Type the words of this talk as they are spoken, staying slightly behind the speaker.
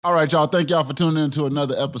All right, y'all. Thank y'all for tuning in to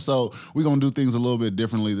another episode. We're going to do things a little bit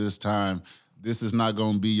differently this time. This is not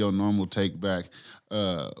going to be your normal take back.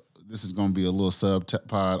 This is going to be a little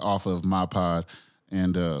sub-pod off of my pod.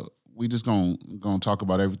 And we just going to talk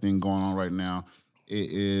about everything going on right now.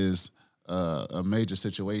 It is a major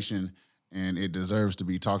situation, and it deserves to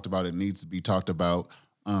be talked about. It needs to be talked about.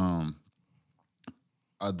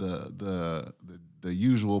 The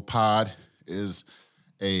usual pod is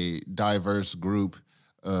a diverse group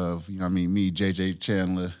of, me, JJ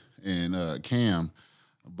Chandler, and Cam.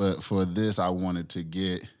 But for this, I wanted to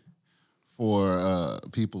get four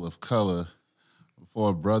people of color,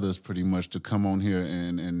 four brothers pretty much, to come on here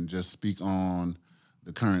and just speak on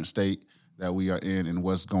the current state that we are in and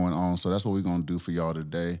what's going on. So that's what we're going to do for y'all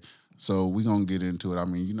today. So we're going to get into it. I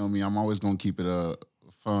mean, you know me, I'm always going to keep it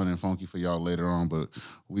fun and funky for y'all later on, but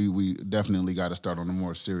we definitely got to start on a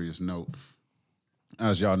more serious note.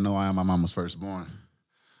 As y'all know, I am my mama's firstborn.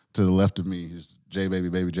 To the left of me is J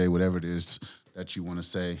Baby J, whatever it is that you want to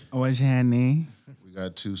say. What's your name? We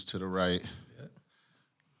got Toos to the right. Yeah.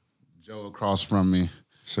 Joe across from me.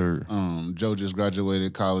 Sir. Joe just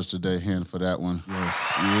graduated college today. Hand for that one.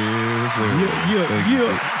 Yes. Yes, sir.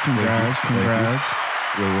 Yeah. Congrats.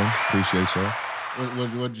 Real ones. Appreciate y'all.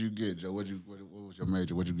 What'd you get, Joe? What was your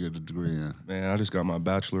major? What'd you get a degree in? Man, I just got my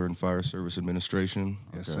bachelor in fire service administration.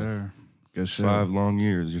 Yes, sir. Good shit. 5 long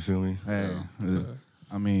years, you feel me? Hey,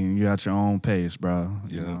 I mean, you got your own pace, bro.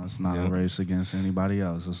 You know, it's not a race against anybody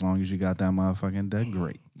else. As long as you got that motherfucking debt,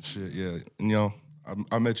 great. Shit, yeah. And,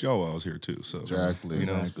 I met y'all while I was here, too. So, exactly.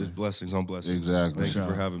 It's blessings on blessings. Exactly. Thank you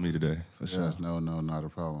for having me today. For sure. Yes, no, not a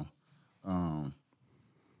problem. And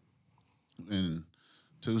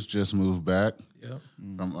Toos just moved back. Yep.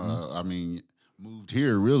 From, moved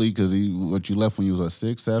here, really, because you left when you was,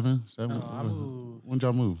 6, 7? No, I moved. When did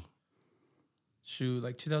y'all move? Shoot,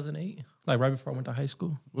 like 2008, like right before I went to high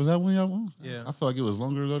school. Was that when y'all moved? Yeah. I feel like it was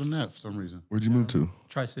longer ago than that for some reason. Where'd you move to?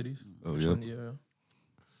 Tri-Cities. Oh, yeah. Yeah.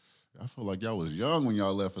 I feel like y'all was young when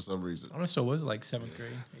y'all left for some reason. I don't know, so was it like 7th grade,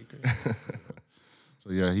 8th grade? So,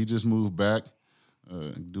 yeah, he just moved back,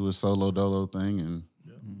 do a solo dolo thing, and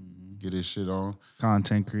get his shit on.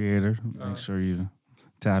 Content creator. Make sure you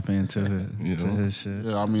tap into it, to his shit.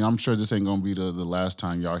 Yeah, I mean, I'm sure this ain't going to be the last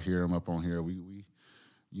time y'all hear him up on here. We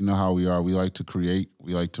you know how we are. We like to create.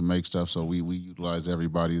 We like to make stuff, so we utilize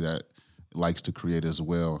everybody that likes to create as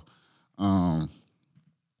well. I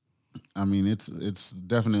mean, it's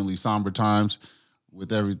definitely somber times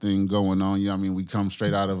with everything going on. Yeah, I mean, we come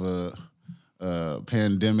straight out of a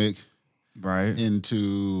pandemic, right,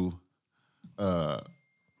 into the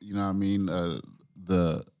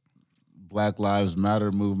Black Lives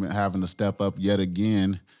Matter movement having to step up yet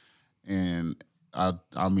again, and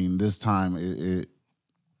I mean, this time it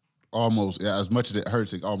almost, as much as it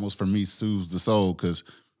hurts, it almost for me soothes the soul, because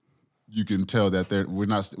you can tell that we're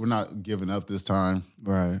not giving up this time.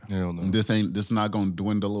 Right. Hell no. This is not going to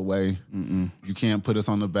dwindle away. Mm-mm. You can't put us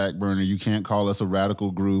on the back burner. You can't call us a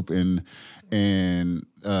radical group and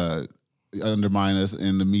undermine us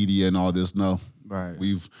in the media and all this. No. Right.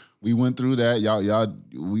 We went through that.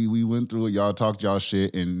 We went through it. Y'all talked y'all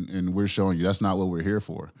shit, and we're showing you that's not what we're here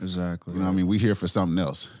for. Exactly. You know what I mean? We're here for something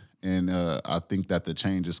else. And I think that the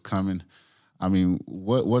change is coming. I mean,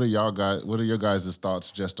 what are your guys'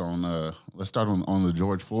 thoughts just on let's start on the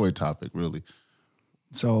George Floyd topic, really.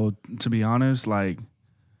 So, to be honest, like,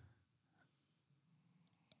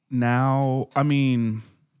 now, I mean,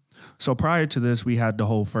 so prior to this, we had the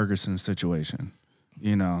whole Ferguson situation.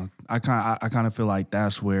 You know, I kind of feel like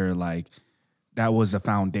that's where, like, that was the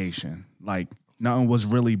foundation. Like, nothing was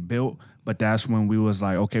really built, but that's when we was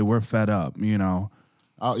like, okay, we're fed up, you know.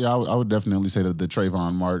 I would definitely say that the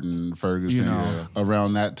Trayvon Martin, Ferguson,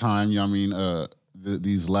 around that time, you know what I mean,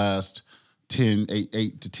 these last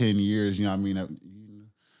 8 to 10 years, you know what I mean,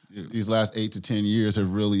 these last 8 to 10 years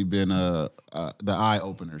have really been the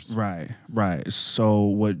eye-openers. Right. So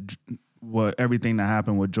what everything that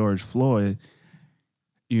happened with George Floyd,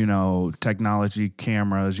 you know, technology,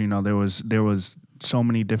 cameras, you know, there was so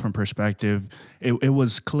many different perspectives. It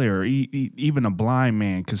was clear. Even a blind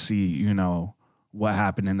man could see, you know, what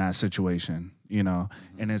happened in that situation, you know?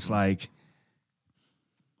 And it's like,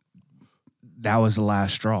 that was the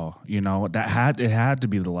last straw, you know? It had to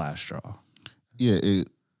be the last straw. Yeah,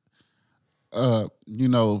 you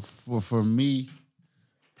know, for me,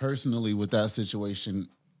 personally, with that situation,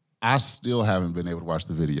 I still haven't been able to watch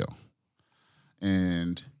the video.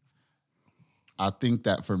 And I think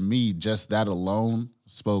that for me, just that alone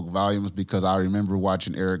spoke volumes, because I remember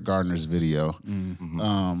watching Eric Gardner's video.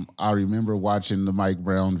 Mm-hmm. I remember watching the Mike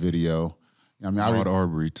Brown video. I mean, Ahmaud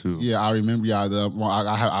Arbery too. yeah, I remember. Yeah,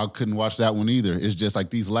 I couldn't watch that one either. It's just like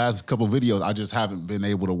these last couple videos, I just haven't been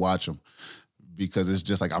able to watch them because it's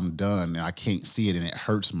just like I'm done and I can't see it and it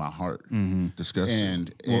hurts my heart. Disgusting.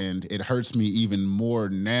 And it hurts me even more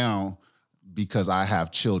now because I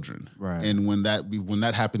have children. Right. And when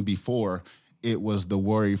that happened before, it was the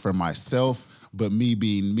worry for myself. But me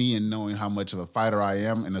being me and knowing how much of a fighter I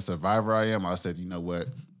am and a survivor I am, I said, you know what?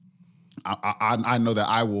 I know that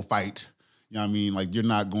I will fight. You know what I mean? Like, you're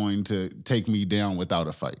not going to take me down without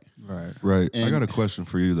a fight. Right. I And- got a question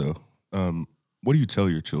for you though. What do you tell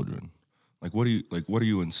your children? Like, what are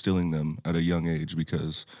you instilling them at a young age?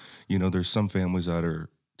 Because, you know, there's some families that are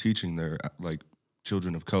teaching their like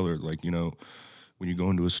children of color, like, you know, when you go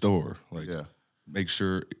into a store, like, Yeah. make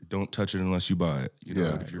sure don't touch it unless you buy it. You know,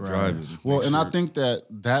 Yeah. if you're driving. Well, make and I sure- think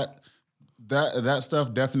that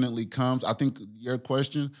stuff definitely comes. I think your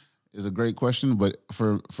question is a great question, but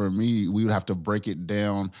for me, we would have to break it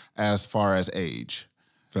down as far as age.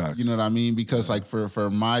 facts. You know what I mean? Because like for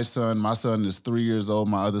my son is 3 years old.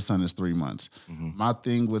 My other son is 3 months. My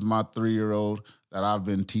thing with my 3-year-old that I've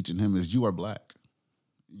been teaching him is you are black.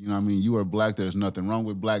 You know what I mean? You are black. There's nothing wrong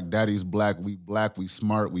with black. Daddy's black. We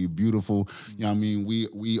smart. We beautiful. You know what I mean?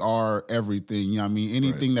 We are everything. You know what I mean?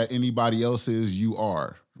 Anything that anybody else is, you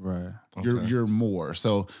are. Right. You're more.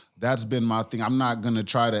 So that's been my thing. I'm not gonna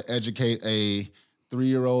try to educate a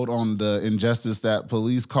 3-year-old on the injustice that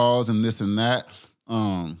police cause and this and that.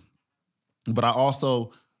 But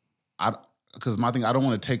because my thing, I don't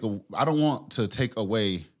want to take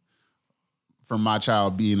away from my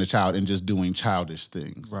child being a child and just doing childish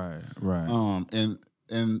things. Right.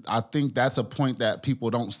 And I think that's a point that people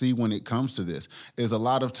don't see when it comes to this, is a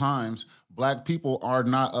lot of times black people are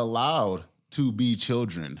not allowed to be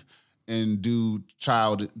children and do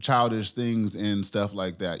childish things and stuff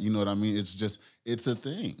like that. You know what I mean? It's a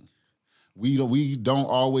thing. We don't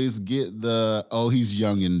always get the, oh, he's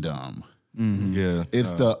young and dumb. Yeah. It's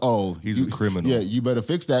he's a criminal. Yeah, you better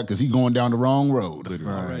fix that because he's going down the wrong road.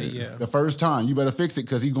 Literally. Already, yeah. The first time, you better fix it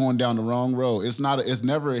because he's going down the wrong road. It's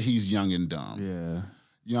never a he's young and dumb. Yeah.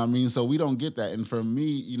 You know what I mean? So we don't get that. And for me,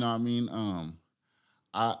 you know what I mean?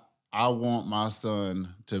 I want my son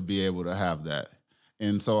to be able to have that.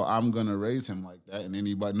 And so I'm going to raise him like that. And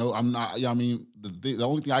anybody, no, I'm not, you know what I mean? The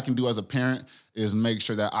only thing I can do as a parent is make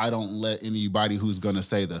sure that I don't let anybody who's going to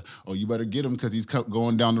say you better get him because he's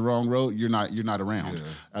going down the wrong road. You're not around.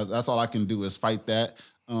 Yeah. That's all I can do is fight that.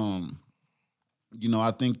 You know,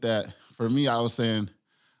 I think that for me, I was saying,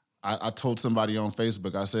 I told somebody on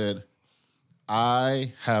Facebook, I said,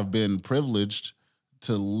 I have been privileged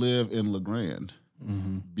to live in LeGrand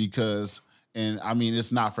because, and I mean,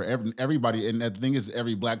 it's not for everybody. And the thing is,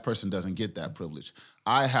 every black person doesn't get that privilege.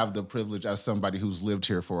 I have the privilege as somebody who's lived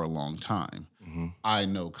here for a long time. I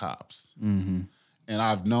know cops. And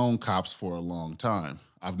I've known cops for a long time.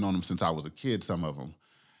 I've known them since I was a kid, some of them.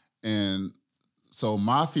 And so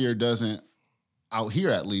my fear doesn't, out here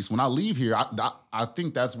at least, when I leave here, I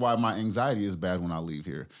think that's why my anxiety is bad when I leave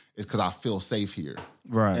here. It's because I feel safe here.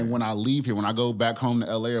 Right. And when I leave here, when I go back home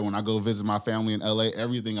to LA or when I go visit my family in LA,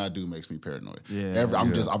 everything I do makes me paranoid. Yeah.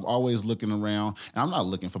 I'm always looking around, and I'm not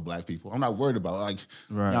looking for black people. I'm not worried about Right.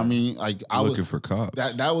 you know what I mean, like I was Looking for cops.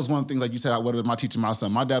 That was one of the things, like you said, what am I teaching my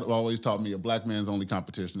son? My dad always taught me a black man's only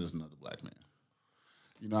competition is another black man.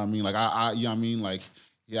 You know what I mean? Like you know what I mean? Like,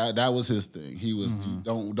 yeah, that was his thing. He was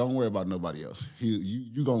don't worry about nobody else.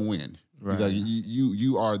 You gonna win. Right. He's like,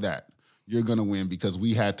 you are that. You're gonna win because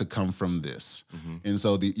we had to come from this. And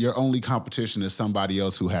so your only competition is somebody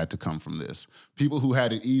else who had to come from this. People who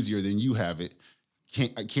had it easier than you have it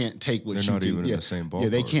can't take what They're you not can. even in Yeah, the same yeah,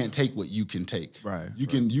 they ballpark. can't take what you can take. Right, You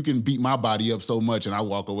can beat my body up so much, and I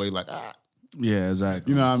walk away like Yeah,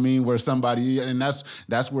 exactly. you know what I mean? Where somebody, and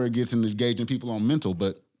that's where it gets into engaging people on mental.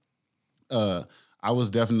 But I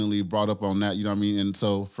was definitely brought up on that. You know what I mean? And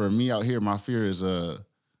so for me out here, my fear is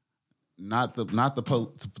not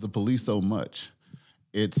the police so much.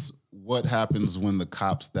 It's what happens when the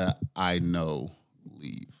cops that I know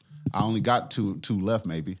leave. I only got two left,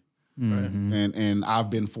 maybe. And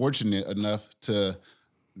I've been fortunate enough to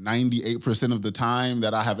 98% of the time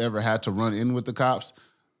that I have ever had to run in with the cops,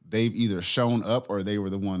 they've either shown up or they were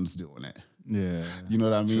the ones doing it. Yeah. You know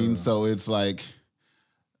what I mean? So it's like,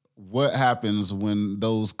 what happens when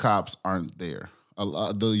those cops aren't there?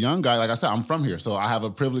 The young guy, like I said, I'm from here, so I have a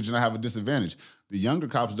privilege and I have a disadvantage. The younger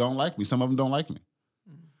cops don't like me. Some of them don't like me.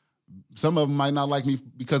 Some of them might not like me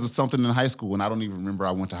because of something in high school, and I don't even remember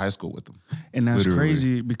I went to high school with them. And that's Literally.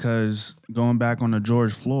 crazy because going back on the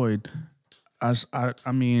George Floyd,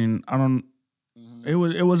 I mean, I don't. It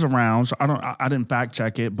was around, so I didn't fact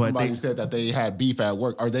check it, but Somebody said that they had beef at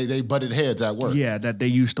work, or they butted heads at work. that they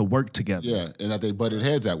used to work together. Yeah, and that they butted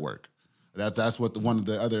heads at work. That's what one of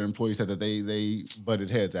the other employees said, that they butted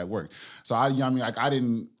heads at work. So I mean, like I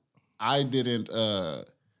didn't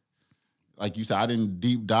like you said, I didn't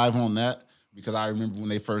deep dive on that, because I remember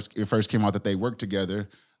when it first came out that they worked together,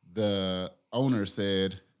 the owner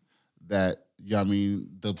said that, you know what I mean,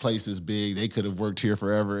 the place is big, they could have worked here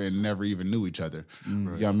forever and never even knew each other. You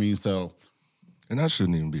know what I mean? So, and that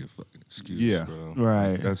shouldn't even be a fucking excuse, Yeah. bro.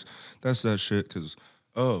 Right. That's that shit, because,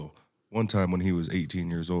 one time when he was 18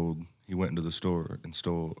 years old, he went into the store and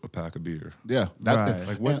stole a pack of beer. yeah. Right.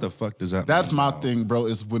 Like, what the fuck does that That's mean my now? thing, bro,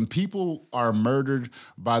 is when people are murdered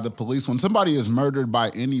by the police, when somebody is murdered by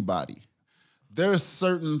anybody, there's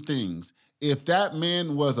certain things. If that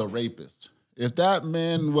man was a rapist, if that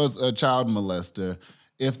man was a child molester,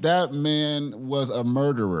 if that man was a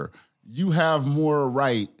murderer, you have more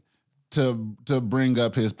right to bring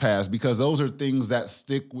up his past, because those are things that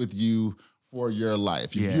stick with you for your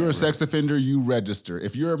life. If you're a sex offender, you register.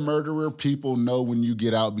 If you're a murderer, people know when you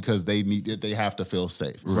get out, because they have to feel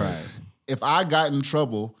safe. Right. If I got in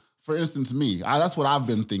trouble, for instance, me, that's what I've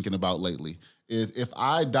been thinking about lately, is if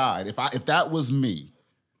I died, if that was me,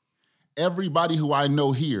 everybody who I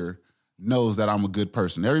know here knows that I'm a good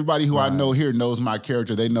person. Everybody who I know here knows my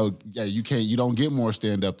character. They know, yeah, you don't get more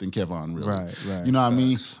stand up than Kevon, really. Right. You know what I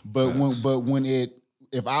mean? But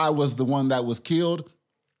if I was the one that was killed,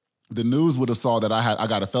 the news would have saw that I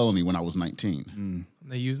got a felony when I was 19.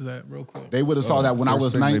 They use that real quick. They would have saw that when I first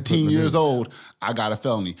was thing they put in 19 the years news. old, I got a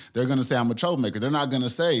felony. They're going to say I'm a troublemaker. They're not going to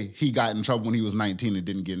say he got in trouble when he was 19 and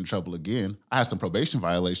didn't get in trouble again. I had some probation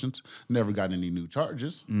violations, never got any new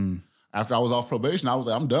charges. After I was off probation, I was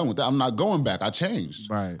like, I'm done with that. I'm not going back. I changed.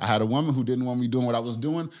 Right. I had a woman who didn't want me doing what I was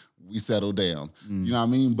doing. We settled down. You know what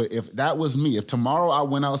I mean? But if that was me, if tomorrow I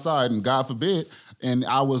went outside and God forbid, and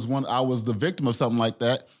I was the victim of something like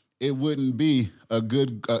that, it wouldn't be a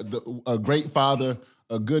great father,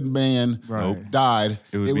 a good man died.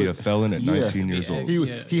 It would be a felon at 19 years old.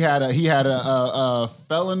 He had a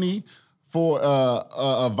felony for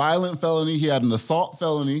a violent felony. He had an assault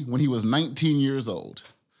felony when he was 19 years old.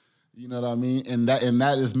 You know what I mean? And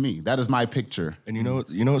that is me. That is my picture. And you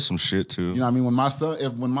know what's some shit too? You know what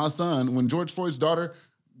I mean? When George Floyd's daughter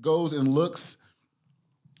goes and looks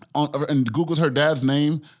and Googles her dad's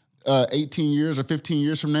name 18 years or 15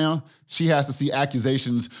 years from now, she has to see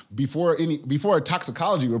accusations before a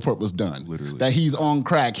toxicology report was done. Literally. That he's on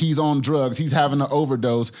crack, he's on drugs, he's having an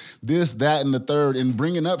overdose, this, that, and the third, and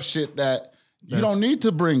bringing up shit that you don't need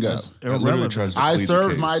to bring up. That literally tries to I plead the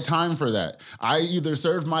served case. my time for that. I either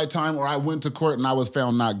served my time or I went to court and I was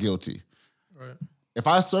found not guilty. Right. If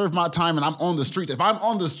I serve my time and I'm on the streets,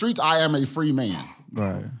 I am a free man.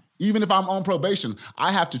 Right. Even if I'm on probation,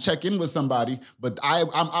 I have to check in with somebody, but I'm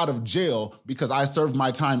out of jail because I served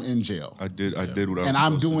my time in jail. I did what I was And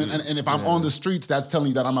I'm supposed doing, to do. and if I'm on the streets, that's telling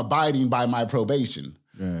you that I'm abiding by my probation.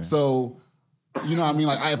 Yeah. So, you know what I mean?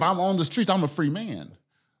 Like, if I'm on the streets, I'm a free man.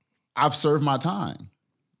 I've served my time.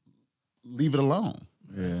 Leave it alone.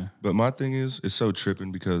 Yeah. But my thing is, it's so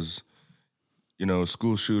tripping because, a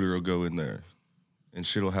school shooter will go in there and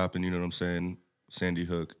shit'll happen, you know what I'm saying? Sandy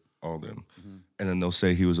Hook, all them. And then they'll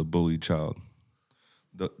say he was a bullied child.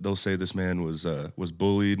 They'll say this man was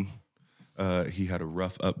bullied, he had a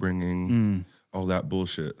rough upbringing, all that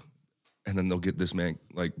bullshit. And then they'll get this man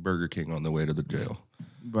like Burger King on the way to the jail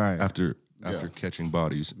Right. after catching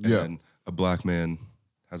bodies. And Yeah. then a black man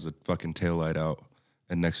has a fucking taillight out,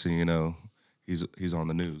 and next thing you know, he's on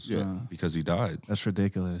the news because he died. That's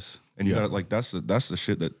ridiculous. And you got that's the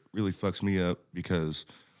shit that really fucks me up because,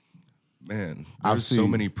 man, there's so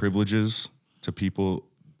many privileges to people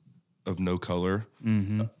of no color,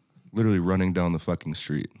 literally running down the fucking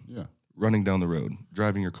street, running down the road,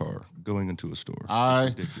 driving your car, going into a store.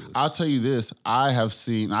 I'll tell you this. I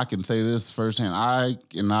can say this firsthand. I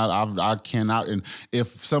cannot. And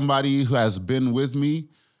if somebody who has been with me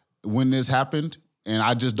when this happened, and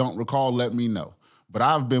I just don't recall, let me know. But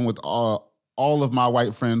I've been with all of my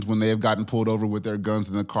white friends when they have gotten pulled over with their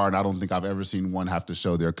guns in the car, and I don't think I've ever seen one have to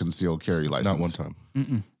show their concealed carry license. Not one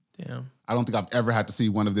time. Damn. I don't think I've ever had to see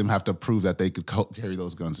one of them have to prove that they could carry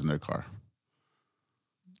those guns in their car.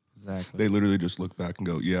 Exactly. They literally just look back and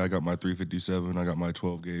go, "Yeah, I got my 357, I got my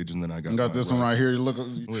 12 gauge, and then I got This one right here. Look at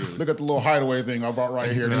the little hideaway thing I brought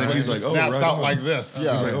right here. He's like, "Oh, snaps right out on." like this.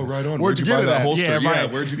 Yeah. He's like, "Oh, right on. Where'd you buy get it that at? holster? Yeah,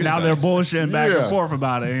 right. Where'd you get now it they're at?" bullshitting back Yeah. and forth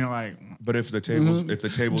about it. And you're like, But if the tables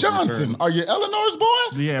Johnson, return, are you Eleanor's boy?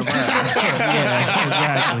 Yeah, right. Yeah,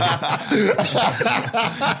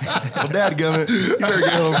 exactly. well, dadgummit, you better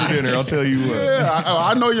get home for dinner. I'll tell you what. Yeah,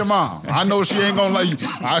 I know your mom. I know she ain't gonna like you.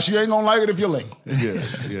 She ain't gonna like it if you're late.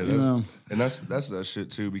 Yeah. And that's that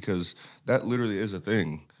shit too, because that literally is a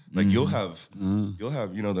thing. Like you'll have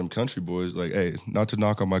them country boys. Like, hey, not to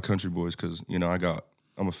knock on my country boys, because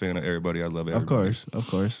I'm a fan of everybody. I love everybody. Of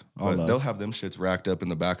course. All But love. they'll have them shits racked up in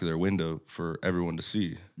the back of their window for everyone to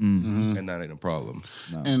see, and that ain't a problem.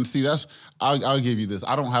 And see, I'll give you this.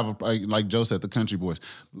 I don't have like Joe said, the country boys.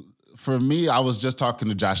 For me, I was just talking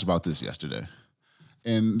to Josh about this yesterday.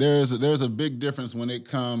 And there's a big difference when it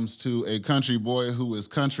comes to a country boy who is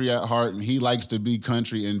country at heart and he likes to be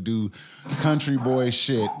country and do country boy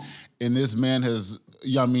shit. And this man has,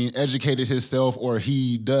 educated himself, or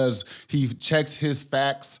he checks his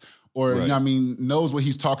facts, or Right. knows what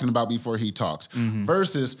he's talking about before he talks.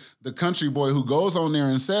 Versus the country boy who goes on there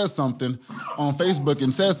and says something on Facebook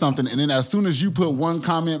and says something, and then as soon as you put one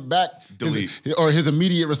comment back, Delete. his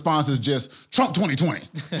immediate response is just Trump 2020.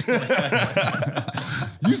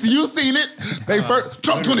 you seen it? They first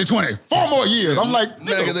Trump 2020, 4 more years. I'm like,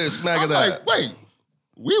 MAGA this, MAGA I'm that. like, wait.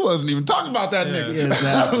 We wasn't even talking about that nigga.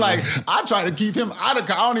 exactly. Like, I try to keep him out of.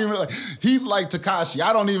 I don't even he's like Tekashi.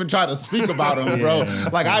 I don't even try to speak about him, bro.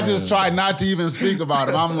 Like, I just try not to even speak about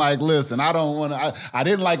him. I'm like, listen, I don't want to. I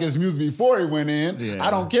didn't like his music before he went in. Yeah.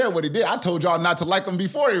 I don't care what he did. I told y'all not to like him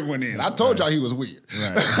before he went in. I told y'all he was weird.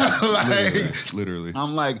 Right. Literally.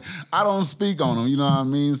 I'm like, I don't speak on him. You know what I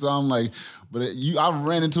mean? So I'm like, but I've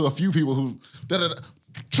ran into a few people who.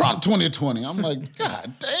 Trump 2020. I'm like,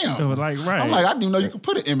 God damn. Like, right. I'm like, I didn't even know you could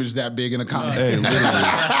put an image that big in a comment. Hey,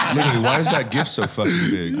 literally, why is that gift so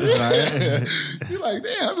fucking big? Yeah. You're like,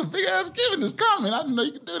 damn, that's a big ass gift in this comment. I didn't know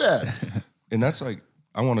you could do that. And that's like,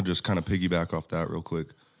 I want to just kind of piggyback off that real quick.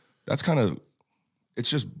 That's kind of, it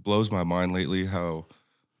just blows my mind lately how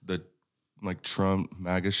the like Trump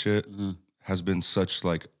MAGA shit has been such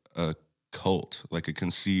like a cult, like a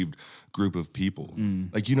conceived group of people.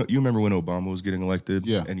 Like, you remember when Obama was getting elected?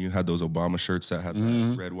 Yeah. And you had those Obama shirts that had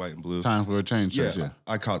the red, white, and blue. Time for a change. Yeah.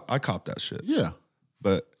 I copped that shit. Yeah.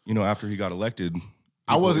 But, after he got elected,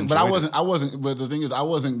 I wasn't, but the thing is, I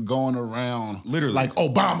wasn't going around Literally. like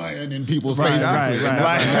Obama and in people's Right, faces. right, right, Like,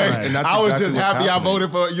 right. And that's I was exactly just what's happy I happening.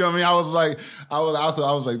 voted for, you know what I mean? I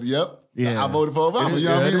was like, yep. Yeah. I voted for Obama. You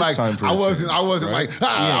know what I it mean? is like time for I a wasn't change, right? like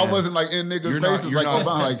I wasn't like in niggas' faces like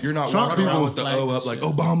Obama. Like you're not Trump walking people around with the flags O and up like shit.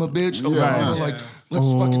 Obama, bitch. Obama, Yeah. like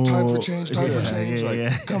let's fucking time for Oh, change, time for yeah, change. yeah, Like,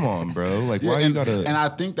 yeah. come on, bro. Like, Yeah, why you gotta? And I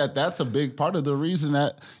think that's a big part of the reason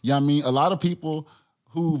that, a lot of people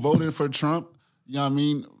who voted for Trump,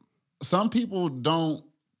 some people don't,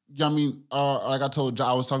 like I told Josh,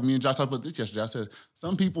 I was talking, me and Josh talked about this yesterday. I said,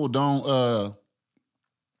 some people don't,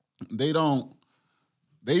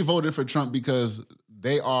 they voted for Trump because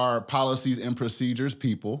they are policies and procedures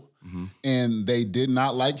people, and they did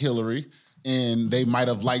not like Hillary, and they might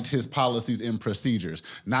have liked his policies and procedures,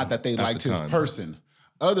 not that they liked the his time. person.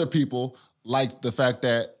 Other people liked the fact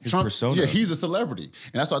that Trump, persona. yeah, he's a celebrity,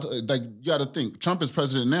 and that's why, like, you got to think Trump is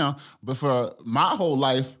president now, but for my whole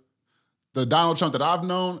life, the Donald Trump that I've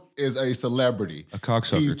known is a celebrity. A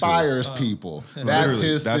cocksucker, He too. fires people. That's Literally,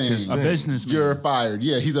 his that's thing. his A thing. businessman. You're fired.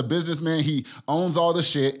 Yeah, he's a businessman. He owns all the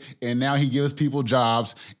shit, and now he gives people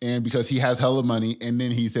jobs, and because he has hella money, and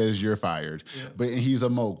then he says you're fired. But he's a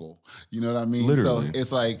mogul. You know what I mean? Literally. So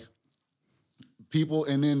it's like people,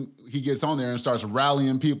 and then he gets on there and starts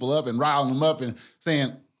rallying people up and riling them up and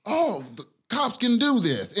saying, "Oh, the cops can do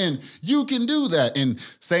this, and you can do that," and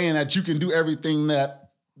saying that you can do everything that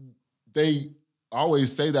they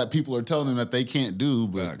always say that people are telling them that they can't do,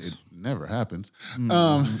 but Facts. it never happens.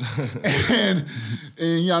 And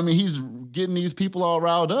he's getting these people all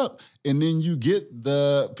riled up, and then you get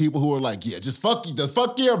the people who are like, yeah, just fuck you, the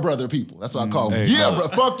fuck yeah, brother people. That's what I call them. Hey, Yeah,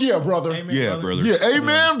 fuck yeah, brother. Amen, Yeah, brother. brother. Yeah,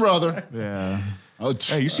 amen, brother. Yeah. Oh,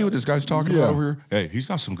 Hey, you see what this guy's talking Yeah. about over here? Hey, he's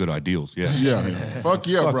got some good ideals. Yeah. yeah, fuck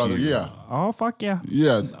yeah, Fuck brother. you. Yeah, Oh, fuck yeah.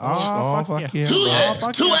 yeah. Oh, fuck fuck yeah. yeah.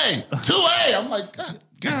 2A. I'm like, God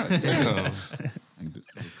Damn.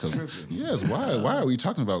 yes, why are we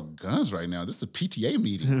talking about guns right now? This is a PTA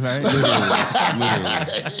meeting. Right?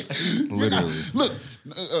 Literally. Look,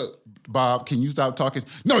 Bob, can you stop talking?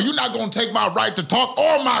 No, you're not going to take my right to talk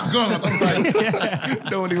or my gun. I'm like,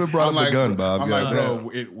 No one even brought up the gun, Bob. I'm like, Goddamn.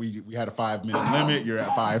 bro, we had a 5-minute limit. You're at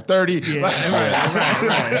 5:30. Yeah,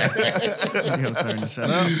 right. Your turn to shut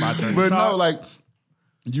up. My turn But to no, talk. like,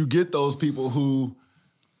 you get those people who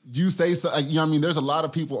you say, like, there's a lot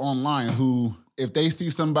of people online who, if they see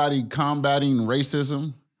somebody combating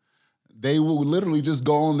racism, they will literally just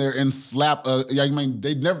go on there and slap. I mean,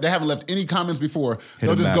 they haven't left any comments before.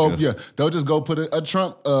 They'll just go put a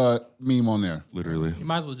Trump meme on there. Literally. You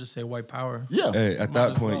might as well just say white power. Yeah. Hey, at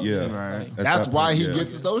that point, yeah. Right. At That's that why point, he yeah.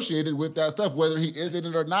 gets associated with that stuff, whether he is in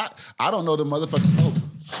it or not. I don't know the motherfucking.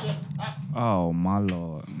 Oh my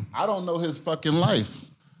Lord. I don't know his fucking life.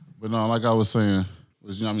 But no, like I was saying,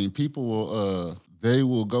 people will they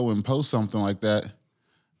will go and post something like that.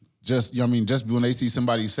 Just when they see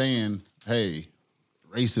somebody saying, "Hey,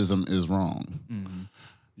 racism is wrong,"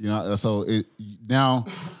 so now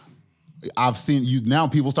I've seen you. Now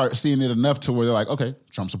people start seeing it enough to where they're like, "Okay,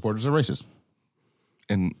 Trump supporters are racist,"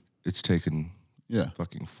 And it's taken yeah,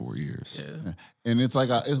 fucking 4 years. Yeah. and it's like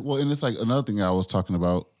it's like another thing I was talking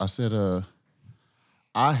about. I said,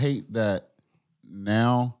 I hate that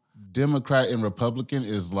now Democrat and Republican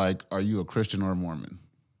is like, are you a Christian or a Mormon?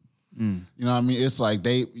 You know what I mean? It's like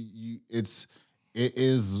it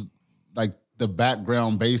is like the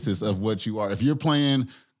background basis of what you are. If you're playing,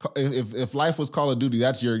 if life was Call of Duty,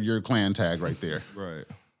 that's your clan tag right there. Right.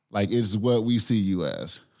 Like it's what we see you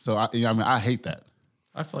as. So I hate that.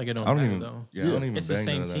 I feel like it don't I don't matter even. though. Yeah, I don't even It's the bang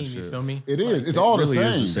same none of that team. shit. You feel me? It is. Like, It's all really the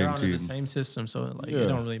is same. the same they're under team. the same system, so like Yeah. it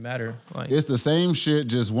don't really matter. Like It's the same shit.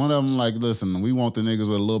 Just one of them like, listen, we want the niggas with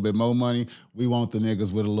a little bit more money. We want the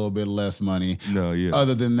niggas with a little bit less money. No, yeah.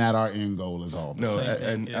 Other than that, our end goal is all the No, same. Same thing,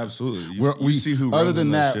 and yeah. absolutely. We You see who other runs than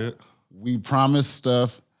in that, shit we promise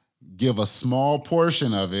stuff, give a small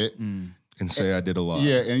portion of it. and say I did a lot.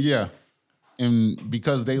 Yeah. And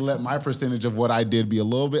because they let my percentage of what I did be a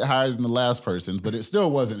little bit higher than the last person's, but it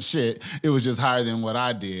still wasn't shit. It was just higher than what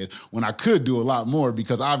I did when I could do a lot more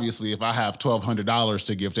because obviously if I have $1,200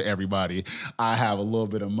 to give to everybody, I have a little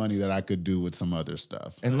bit of money that I could do with some other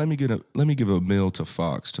stuff. And let me give a meal to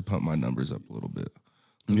Fox to pump my numbers up a little bit.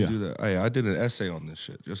 Let me do that. Hey, I did an essay on this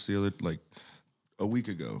shit just a week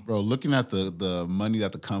ago. Bro, looking at the money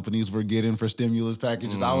that the companies were getting for stimulus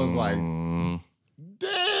packages, I was like,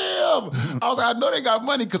 damn. I was like, I know they got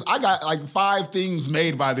money because I got like 5 things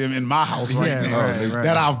made by them in my house right Yeah, now right.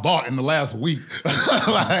 that I've bought in the last week.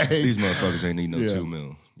 Like, These motherfuckers ain't need no Yeah. 2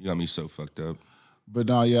 mil. You got me so fucked up. but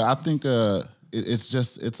no, yeah, I think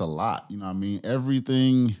it's a lot. You know what I mean?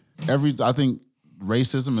 I think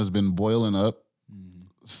racism has been boiling up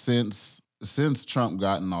since Trump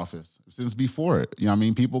got in office. Since before it. You know what I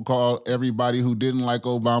mean? People call everybody who didn't like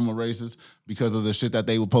Obama racist because of the shit that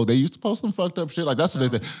they would post. They used to post some fucked up shit. Like that's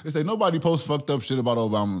what they say. They say nobody posts fucked up shit about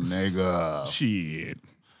Obama. Nigga. Shit.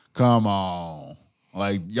 Come on.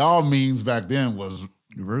 Like y'all memes back then was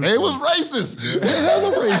Ruthless. they was racist.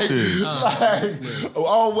 Hella racist. Like,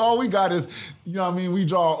 all we got is, you know what I mean? We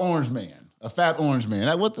draw an orange man, a fat orange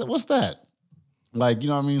man. What's that? Like, you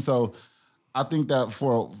know what I mean? So I think that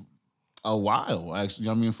for a while, actually,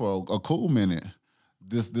 I mean, for a cool minute,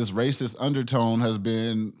 this racist undertone has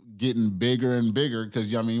been getting bigger and bigger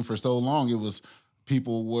because, I mean, for so long it was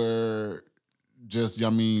people were just, I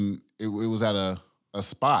mean, it was at a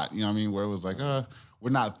spot, you know what I mean, where it was like, we're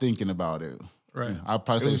not thinking about it. right. I'd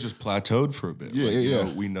probably It say, was just plateaued for a bit. Yeah, you yeah.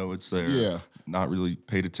 know, we know it's there. Yeah. Not really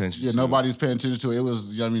paid attention yeah, to. nobody's paying attention to it. It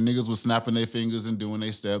was, you know what I mean, niggas was snapping their fingers and doing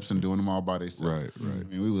their steps and doing them all by themselves. Right. I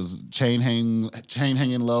mean, we was chain hanging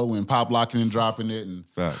low and pop locking and dropping it and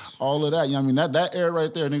Facts. all of that. You know what I mean? That era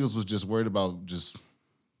right there, niggas was just worried about just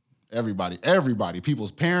everybody.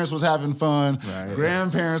 People's parents was having fun. Right.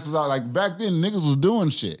 Grandparents was out. Like back then, niggas was doing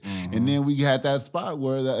shit. And then we had that spot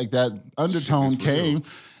where that undertone came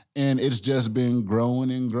and it's just been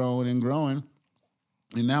growing and growing and growing.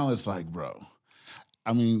 And now it's like, bro,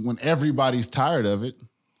 I mean, when everybody's tired of it,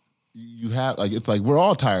 you have it's like we're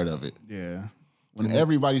all tired of it. Yeah. When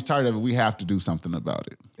everybody's tired of it, we have to do something about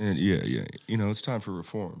it. And yeah. You know, it's time for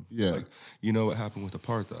reform. Yeah. Like, you know what happened with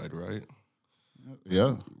apartheid, right?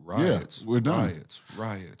 Yeah. Riots. Yeah, we're done.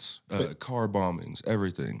 Riots. Car bombings,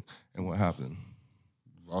 everything. And what happened?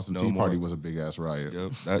 Boston No Tea Party more. was a big ass riot.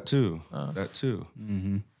 Yep, that too. That too.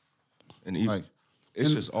 Mm-hmm. And even, Like, it's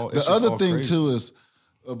and just all. It's the just other all thing crazy. too is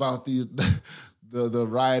about these the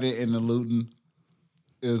rioting and the looting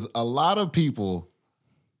is a lot of people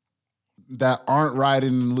that aren't rioting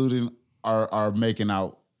and looting are making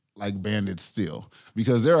out like bandits still,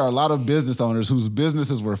 because there are a lot of business owners whose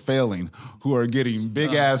businesses were failing who are getting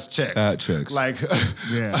big ass checks. Fat checks. Like,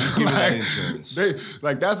 Yeah. Give me that like, insurance.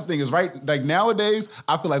 that's the thing is right. Like nowadays,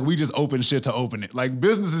 I feel like we just open shit to open it. Like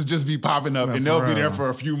businesses just be popping up Yeah, and they'll for be there real. for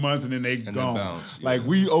a few months and then they then gone. bounce, yeah. Like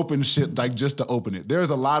we open shit like just to open it.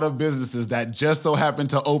 There's a lot of businesses that just so happen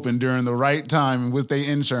to open during the right time and with their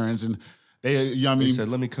insurance, and They, you know what I They mean? said,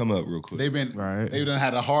 "Let me come up real quick." They've been, Right. they've done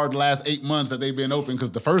had a hard last 8 months that they've been open because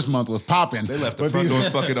the first month was popping. They left the front door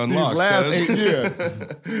fucking unlocked. These last cuz. 8 years,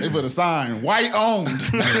 they put a sign, white owned.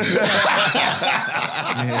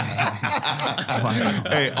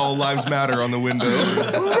 Hey, all lives matter on the window.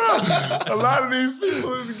 A lot of these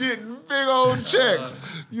people is getting big old checks.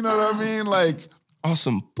 You know what I mean? Like,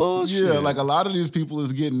 Awesome bullshit. yeah, like a lot of these people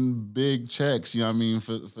is getting big checks, you know what I mean,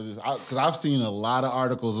 for this. Because I've seen a lot of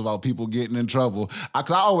articles about people getting in trouble.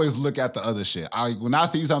 Because I always look at the other shit. When I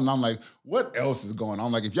see something, I'm like, what else is going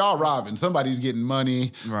on? Like, if y'all robbing, somebody's getting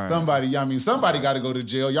money. Right. Somebody, you know what I mean, somebody got to go to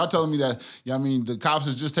jail. Y'all telling me that, you know what I mean, the cops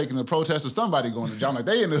is just taking the protest or somebody going to jail. I'm like,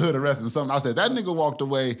 they in the hood arresting something. I said, that nigga walked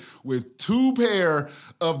away with 2 pair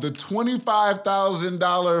of the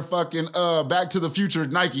 $25,000 fucking Back to the Future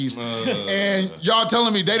Nikes. And y'all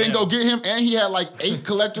telling me they didn't go get him, and he had like 8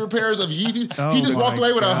 collector pairs of Yeezys. Oh He just walked my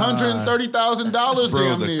away with God. $130,000 Bro,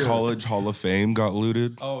 damn the near. College Hall of Fame got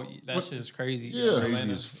looted. Oh, that shit is crazy. Yeah. Atlanta.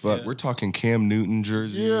 Crazy as fuck. Yeah. We're talking Cam Newton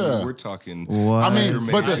jersey. Yeah. We're talking What? I mean,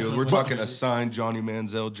 Baker but Mayfield. the- We're but- talking a signed Johnny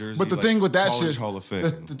Manziel jersey. But the like thing with that College shit, Hall of Fame.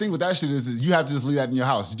 the thing with that shit is you have to just leave that in your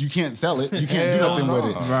house. You can't sell it. You can't do Hell nothing with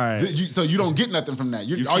it. no. Right. So you don't get nothing from that.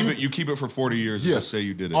 you keep it for 40 years. Yeah. And just say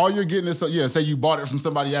you did it. All you're getting is say you bought it from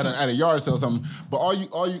somebody at a yard sale or something. But all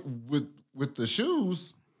you with the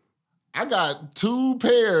shoes, I got 2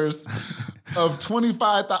 pairs of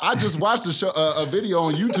 25. I just watched a video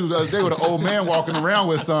on YouTube the other day with an old man walking around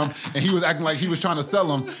with some, and he was acting like he was trying to sell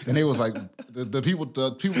them, and they was like the people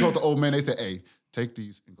told the old man, they said, "Hey, take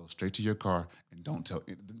these and go straight to your car and don't tell."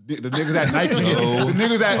 The niggas at Nike,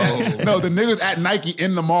 the niggas at Nike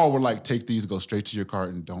in the mall were like, "Take these, go straight to your car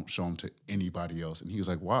and don't show them to anybody else." And he was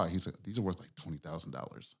like, "Why?" He's like, "These are worth like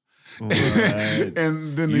 $20,000."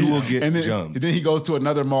 And then You will get jumped. And then he goes to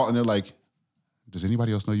another mall and they're like, "Does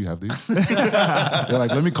anybody else know you have these?" They're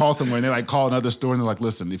like, "Let me call somewhere." And they like call another store and they're like,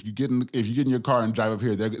 "Listen, if you get in your car and drive up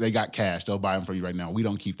here, they got cash. They'll buy them for you right now. We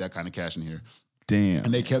don't keep that kind of cash in here." Damn.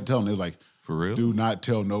 And they kept telling them, they're like, For real? "Do not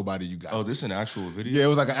tell nobody you got." Oh, this is an actual video? Yeah, it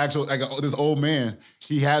was like an actual this old man.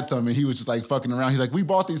 He had some and he was just like fucking around. He's like, "We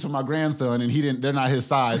bought these for my grandson and they're not his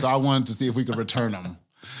size, so I wanted to see if we could return them."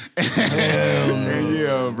 And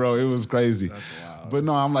yeah, bro, it was crazy. But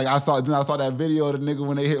no, I'm like, I saw that video of the nigga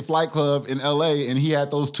when they hit Flight Club in LA and he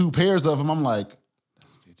had those 2 pairs of them. I'm like,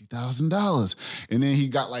 that's $50,000. And then he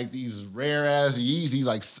got like these rare ass Yeezys,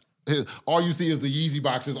 like all you see is the Yeezy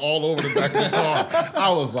boxes all over the back of the car.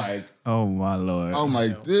 I was like, Oh my Lord. I'm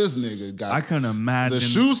like, this nigga got. I couldn't imagine. The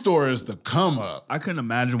shoe store is the come up. I couldn't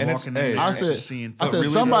imagine And walking it's- in hey, there I and said, just seeing. really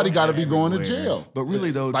somebody though, got to be going to everywhere. jail. But really,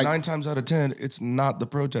 though, Like- 9 times out of 10, it's not the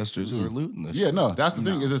protesters who are looting this Yeah, shit. no, that's the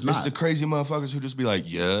thing. Is it's It's not. the crazy motherfuckers who just be like,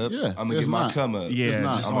 "Yep, Yeah, I'm gonna it's get my not. come up." Yeah,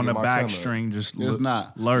 not. just I'm on the gonna get my back come up. string, just It's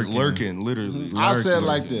not. lurking. Literally. I said Lurking.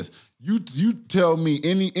 like this. You tell me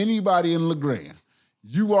anybody in LeGrand,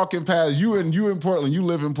 you walking past you in Portland, you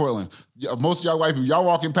live in Portland. Most of y'all white people, y'all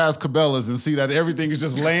walking past Cabela's and see that everything is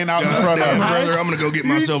just laying out in front of Damn, you. brother, I'm gonna go get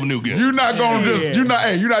myself a new gun. You're not gonna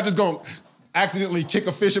Yeah. you're not just gonna accidentally kick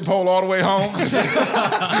a fishing pole all the way home.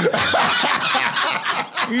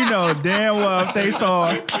 You know damn well if they saw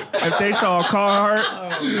Carhartt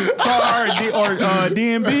or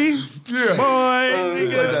DMB, Yeah. boy, Like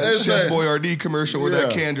nigga. that It's Chef like- Boyardee commercial where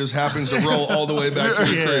that Yeah. can just happens to roll all the way back to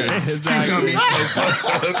your Yeah, crib. exactly. You got me so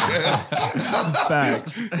fucked up.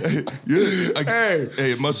 Facts. Hey.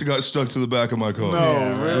 Hey, it must have got stuck to the back of my car.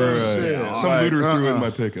 No, real shit. Some Like, looter threw it in my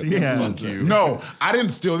pickup. Yeah. Fuck you. No, I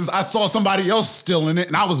didn't steal this. I saw somebody else stealing it,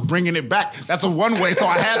 and I was bringing it back. That's a one way, so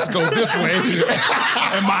I had to go this way.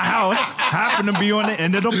 And my house happened to be on the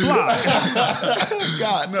end of the block.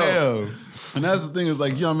 God damn. And that's the thing is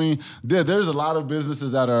like, you know what I mean? There's a lot of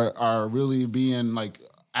businesses that are really being like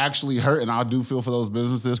actually hurt, and I do feel for those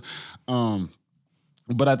businesses.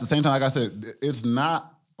 But at the same time, like I said, it's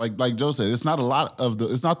not like Joe said, it's not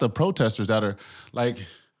it's not the protesters that are like,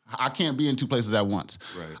 I can't be in 2 places at once.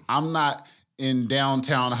 Right. I'm not in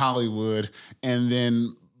downtown Hollywood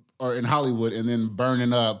or in Hollywood and then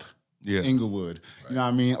burning up Inglewood. You know what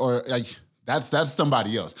I mean? Or like that's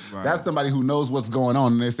somebody else. Right. That's somebody who knows what's going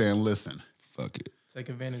on and they're saying, listen, Fuck it. Take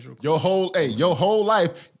advantage real quick. your whole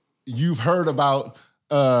life, you've heard about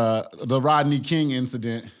the Rodney King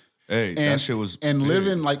incident. Hey, that shit was and big.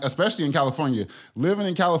 living like, especially in California,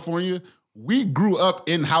 we grew up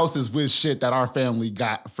in houses with shit that our family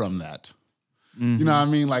got from that. You know what I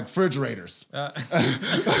mean? Like refrigerators. Yeah,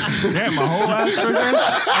 my whole ass refrigerator.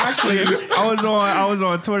 Actually, I was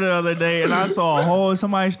on Twitter the other day and I saw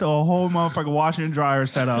somebody stole a whole motherfucking washer and dryer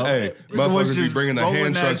set up. Hey, motherfuckers be bringing the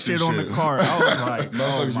hand trucks and shit on the cart. I was like,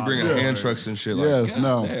 motherfuckers be bringing hand trucks and shit. Like, Yes,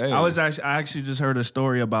 no. Hey. I actually just heard a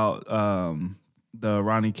story about the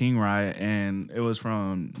Rodney King riot, and it was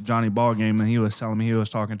from Johnny Ballgame, and he was telling me he was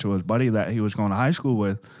talking to his buddy that he was going to high school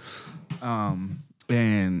with.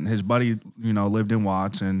 And his buddy, lived in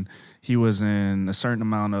Watts, and he was in a certain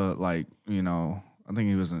amount of I think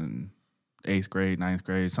he was in 8th grade, 9th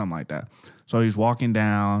grade, something like that. So he's walking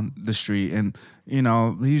down the street and,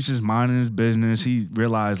 he's just minding his business. He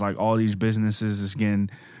realized like all these businesses is getting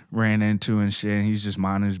ran into and shit. And he's just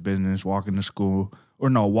minding his business, walking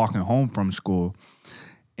home from school.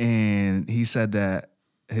 And he said that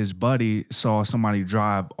his buddy saw somebody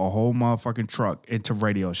drive a whole motherfucking truck into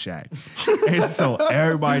Radio Shack. And so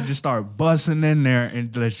everybody just started busting in there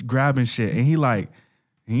and just grabbing shit. And he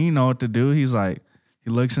didn't know what to do. He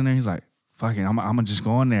looks in there, he's like, fuck it, I'm gonna just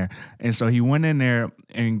go in there. And so he went in there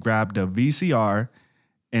and grabbed a VCR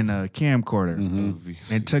and a camcorder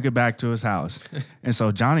and took it back to his house. And so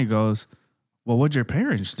Johnny goes, well, what'd your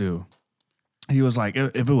parents do? He was like,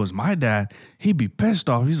 if it was my dad, he'd be pissed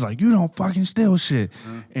off. He's like, you don't fucking steal shit.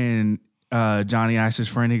 And Johnny asked his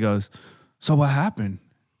friend, he goes, so what happened?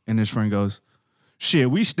 And his friend goes, shit,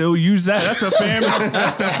 we still use that. That's the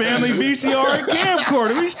family VCR and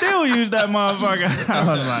camcorder. We still use that motherfucker.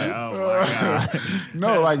 I was like, oh my God.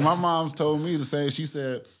 No, like my mom's told me to say, she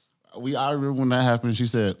said, I remember when that happened, she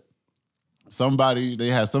said, they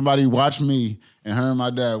had somebody watch me, and her and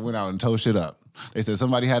my dad went out and tore shit up. They said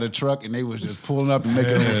somebody had a truck and they was just pulling up and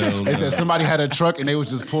making runs. They said somebody had a truck and they was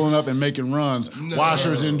just pulling up and making runs. No.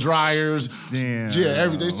 Washers and dryers. Damn. Yeah,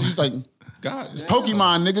 everything. She's like, God, it's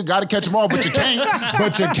Pokemon, nigga. Gotta catch them all, but you can't.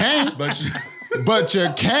 But you can't. But you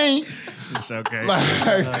can't. It's okay.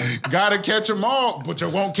 Gotta catch them all, but you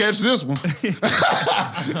won't catch this one. Look,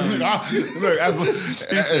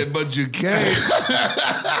 he said, but you can't.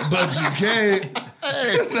 But you can't.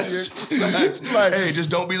 Hey, just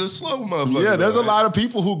don't be the slow motherfucker. Yeah, there's a lot of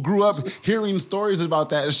people who grew up hearing stories about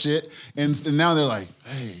that shit, and now they're like,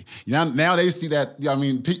 hey, now they see that. I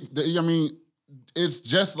mean, it's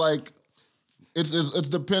just like it's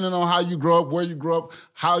depending on how you grow up, where you grow up,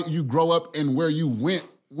 how you grow up, and where you went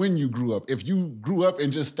when you grew up. If you grew up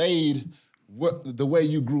and just stayed the way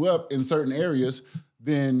you grew up in certain areas,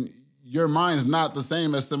 then your mind's not the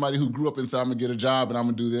same as somebody who grew up and said, I'm gonna get a job and I'm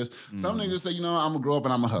gonna do this. Some niggas say, I'm gonna grow up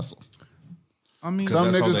and I'm gonna hustle. I mean,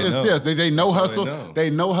 some niggas, it's this. They know hustle. They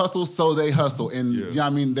know hustle, so they hustle. And you know what I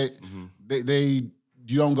mean? They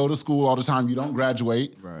you don't go to school all the time. You don't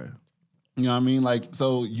graduate. Right. You know what I mean? Like,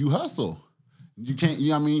 so you hustle. You can't, you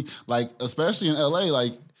know what I mean? Like, especially in LA,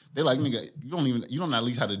 like, they like, nigga, you don't at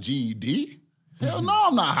least have a GED? Hell no,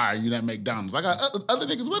 I'm not hiring you at McDonald's. I got other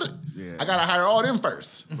niggas with it. Yeah. I gotta hire all them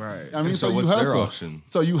first. Right. I mean, so what's you hustle. their option?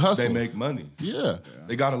 So you hustle. They make money. Yeah.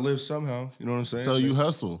 They gotta live somehow. You know what I'm saying? So you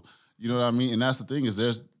hustle. You know what I mean? And that's the thing is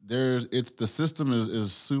the system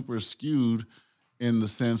is super skewed in the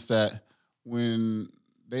sense that when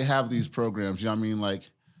they have these programs, you know what I mean? Like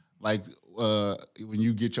when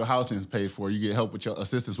you get your housing paid for, you get help with your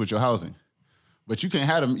assistance with your housing. But you can't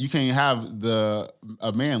have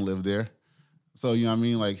a man live there. So, you know what I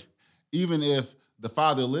mean? Like, even if the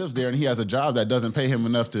father lives there and he has a job that doesn't pay him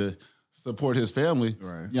enough to support his family,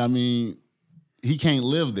 right. You know what I mean? He can't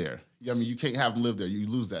live there. You know what I mean? You can't have him live there. You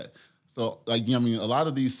lose that. So, like, you know what I mean? A lot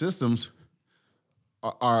of these systems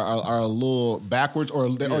are a little backwards or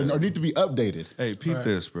need to be updated. Hey, peep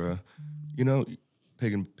this, bro. You know,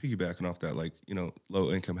 piggybacking off that, like,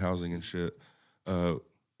 low income housing and shit.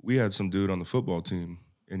 We had some dude on the football team,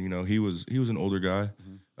 and he was an older guy.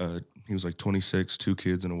 Mm-hmm. He was like 26, 2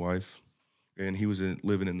 kids and a wife, and he was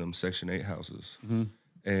living in them Section 8 houses. Mm-hmm.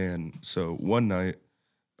 And so one night,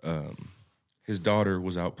 his daughter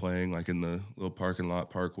was out playing like in the little parking lot,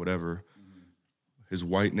 park, whatever. Mm-hmm. His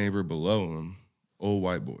white neighbor below him, old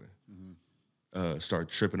white boy, started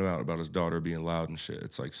tripping him out about his daughter being loud and shit.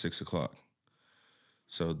 It's like 6 o'clock.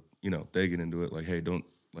 So, they get into it like, hey, don't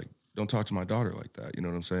talk to my daughter like that. You know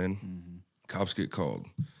what I'm saying? Mm-hmm. Cops get called.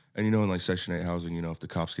 And in like Section 8 housing, if the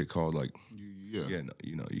cops get called, like, you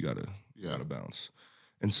gotta bounce.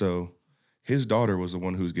 And so his daughter was the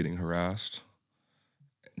one who was getting harassed.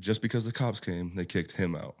 Just because the cops came, they kicked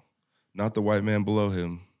him out. Not the white man below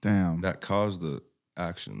him. Damn. That caused the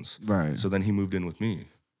actions. Right. So then he moved in with me.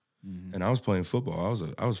 Mm-hmm. And I was playing football.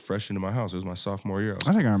 I was fresh into my house. It was my sophomore year.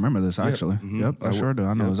 I think I remember this, actually. Mm-hmm. Yep, I sure do.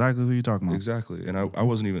 I know exactly who you're talking about. Exactly. And I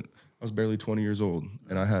wasn't even... I was barely 20 years old,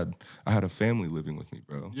 and I had a family living with me,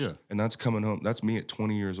 bro. Yeah. And that's coming home. That's me at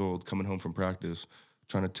 20 years old, coming home from practice,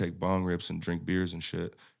 trying to take bong rips and drink beers and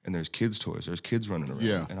shit. And there's kids' toys. There's kids running around.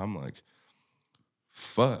 Yeah. And I'm like,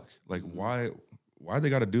 fuck. Like, why they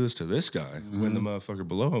got to do this to this guy when the motherfucker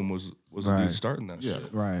below him was the dude starting that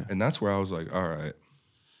shit? Right. And that's where I was like, all right,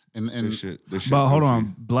 And this shit. But hold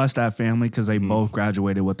on, bless that family because they both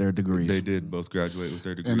graduated with their degrees. They did both graduate with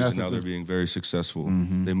their degrees, that's and now the they're being very successful.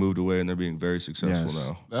 They moved away, and they're being very successful Yes.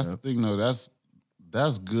 now. that's the thing, though. That's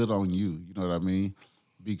good on you. You know what I mean?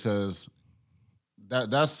 Because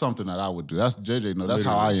that's something that I would do. That's JJ. No, that's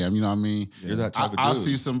how I am. You know what I mean? You're that type of I dude.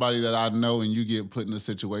 see somebody that I know, and you get put in a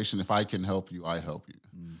situation. If I can help you, I help you.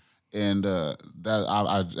 And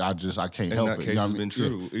that I can't help that it. case You know has what I mean? been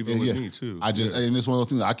true, even with me, too. I just and it's one of those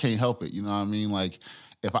things I can't help it. You know what I mean? Like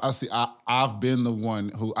if I see, I've been the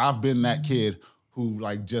one I've been that kid who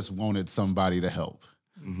like just wanted somebody to help.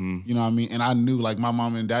 You know what I mean? And I knew like my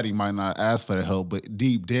mom and daddy might not ask for the help, but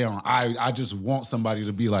deep down, I just want somebody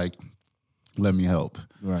to be like, let me help.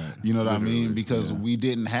 Right. You know what I mean? Because we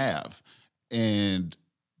didn't have. And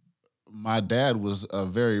my dad was a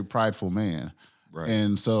very prideful man. Right.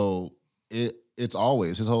 And so it's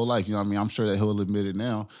always his whole life, you know what I mean? I'm sure that he'll admit it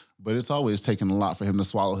now, but it's always taken a lot for him to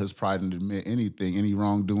swallow his pride and admit anything, any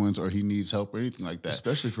wrongdoings, or he needs help or anything like that.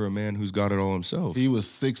 Especially for a man who's got it all himself. He was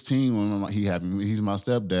 16 when he had me. He's my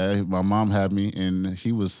stepdad. My mom had me, and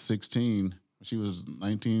he was 16. She was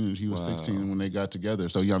 19, and he was 16 when they got together.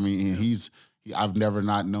 So, you know what I mean? And I've never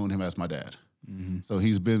not known him as my dad. So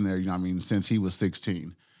he's been there, you know what I mean, since he was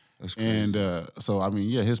 16. That's crazy. And so, I mean,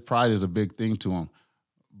 yeah, his pride is a big thing to him.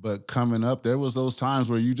 But coming up, there was those times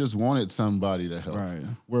where you just wanted somebody to help. Right.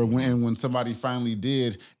 Where when somebody finally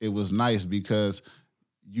did, it was nice because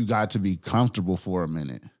you got to be comfortable for a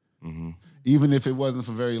minute. Even if it wasn't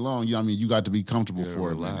for very long, you know what I mean? You got to be comfortable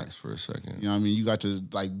for a minute. Relax for a second. You know what I mean? You got to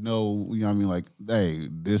like know, you know what I mean? Like, hey,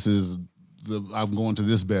 I'm going to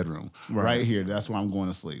this bedroom right here. That's where I'm going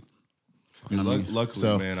to sleep. You know what I mean? Luckily,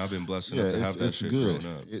 So, man, I've been blessed enough to have that shit good.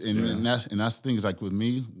 growing up. And that's the thing is like with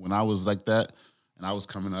me, when I was like that and I was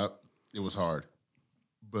coming up, it was hard.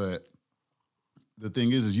 But the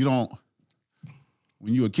thing is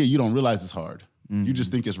when you're a kid, you don't realize it's hard. You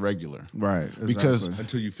just think it's regular. Right. Exactly. Because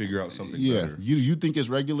Until you figure out something yeah, better. you think it's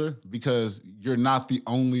regular because you're not the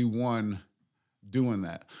only one doing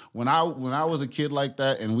that. When I was a kid like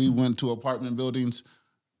that and we went to apartment buildings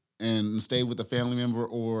and stayed with a family member,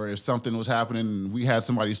 or if something was happening and we had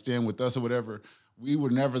somebody staying with us or whatever, we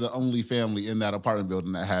were never the only family in that apartment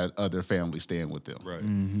building that had other families staying with them. Right.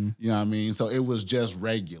 You know what I mean? So it was just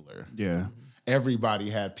regular. Yeah. Everybody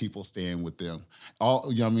had people staying with them.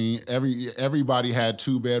 All you know what I mean? Everybody had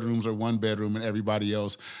 2 bedrooms or 1 bedroom, and everybody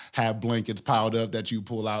else had blankets piled up that you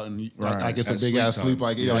pull out and like it's a At big ass sleep sleep time.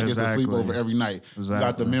 like it's a exactly. sleepover every night. You got the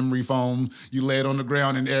Exactly. memory foam, you lay it on the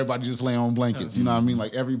ground, and everybody just lay on blankets. You know what I mean?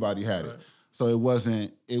 Like everybody had it. So it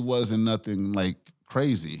wasn't nothing like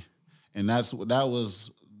crazy. And that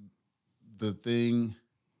was the thing.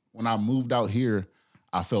 When I moved out here,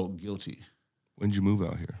 I felt guilty. When did you move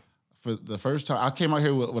out here? For the first time, I came out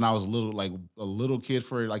here when I was a little kid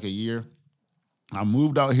for like a year. I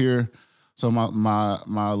moved out here. So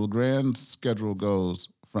my grand schedule goes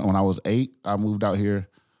from when I was 8, I moved out here,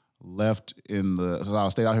 so I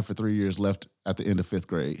stayed out here for 3 years, left at the end of 5th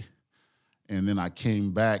grade. And then I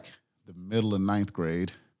came back the middle of 9th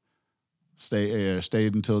grade,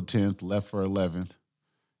 stayed until 10th, left for 11th,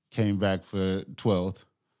 came back for 12th.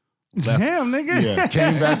 Damn, nigga. Yeah,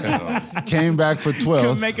 came back for 12th.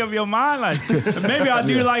 Couldn't make up your mind. Like, maybe I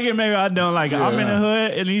do like it, maybe I don't like it. I'm in the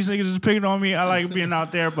hood, and these niggas just picking on me. I like being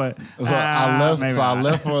out there, but So I maybe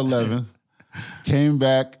left for 11, came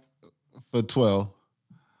back for 12,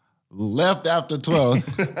 left after 12,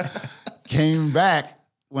 came back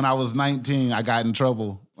when I was 19. I got in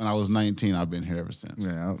trouble when I was 19. I've been here ever since.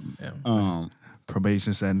 Yeah.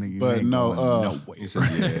 Probation said, nigga. But you ain't no, going no way. He said,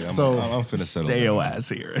 "Yeah, I'm finna settle Stay down." your ass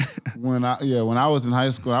here. when I was in high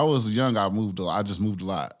school, I was young. I just moved a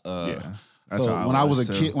lot. That's So how when I was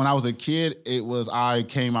a too. kid, I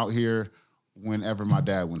came out here whenever my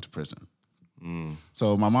dad went to prison.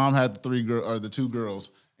 So my mom had the 2 girls,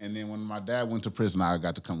 and then when my dad went to prison, I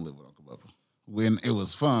got to come live with Uncle Bubba. When it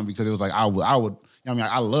was fun because it was like I would. I mean,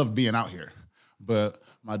 I love being out here, but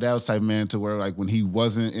my dad was the type of man to where like when he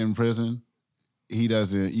wasn't in prison, he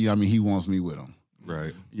doesn't. You know what I mean, he wants me with him.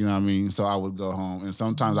 Right. You know what I mean? So I would go home, and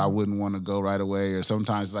sometimes I wouldn't want to go right away, or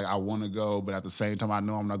sometimes it's like I want to go, but at the same time I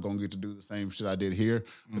know I'm not going to get to do the same shit I did here,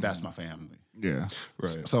 but that's my family. Yeah.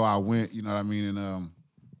 Right. So I went, you know what I mean? And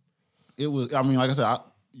it was, I mean, like I said,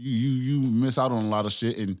 you miss out on a lot of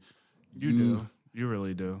shit, and You do. You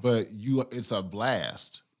really do. but it's a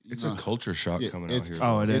blast. It's a culture shock coming out it's- here.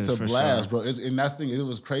 Oh, it It's is a for blast, sure. bro. And that's the thing. It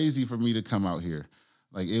was crazy for me to come out here.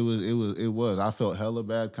 Like it was. I felt hella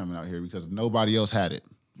bad coming out here because nobody else had it.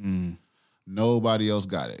 Nobody else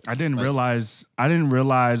got it. I didn't realize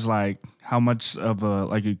like how much of a,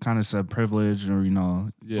 like you kind of said, privilege or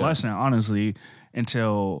blessing, honestly,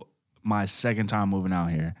 until my second time moving out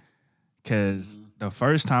here. Because the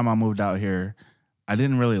first time I moved out here, I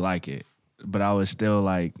didn't really like it, but I was still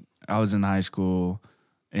like, I was in high school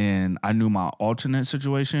and I knew my alternate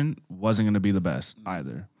situation wasn't going to be the best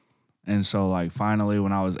either. And so like finally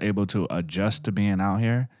when I was able to adjust to being out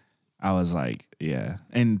here, I was like, yeah.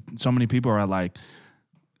 And so many people are like,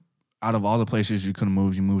 out of all the places you could have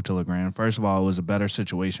moved, you moved to LeGrand. First of all, it was a better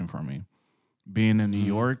situation for me. Being in New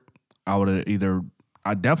York, I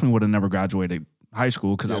definitely would have never graduated high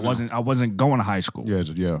school because I wasn't going to high school.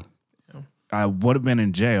 Yeah. I would have been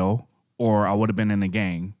in jail or I would have been in a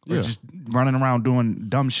gang or Yeah. just running around doing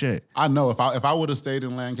dumb shit. I know if I would have stayed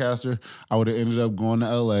in Lancaster, I would have ended up going to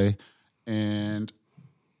LA, and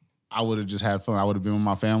I would have just had fun. I would have been with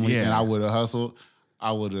my family, Yeah. and I would have hustled.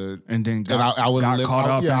 I would have, And then I would have got lived. caught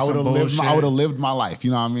up in I would some have lived. I bullshit. would have lived my life.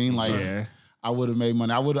 You know what I mean? Like, Yeah. I would have made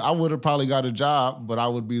money. I would have probably got a job, but I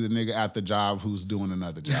would be the nigga at the job who's doing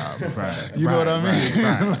another job. Right. You know what I mean?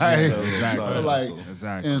 Right. Like, Exactly. like,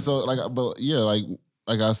 Exactly. and so but yeah, like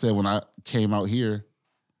I said, when I came out here,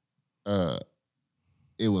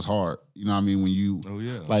 it was hard. You know what I mean? When you, Oh,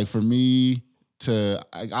 yeah. like for me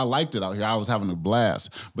I liked it out here. I was having a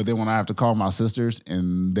blast. But then when I have to call my sisters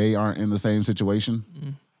and they aren't in the same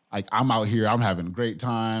situation, like I'm out here, I'm having a great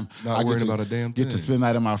time. Not I get worrying to- about a damn Get to thing. spend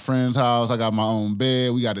that at my friend's house. I got my own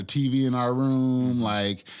bed. We got a TV in our room.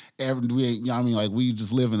 Like we ain't, you know what I mean? Like we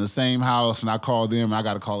just live in the same house, and I call them and I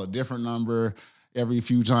got to call a different number every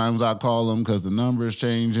few times I call them because the number's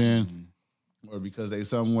changing or because they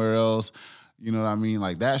somewhere else. You know what I mean?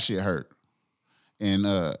 Like that shit hurt. And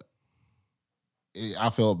I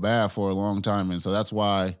felt bad for a long time. And so that's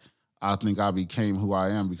why I think I became who I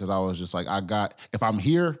am, because I was just like, if I'm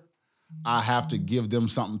here, I have to give them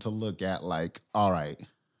something to look at. Like, all right,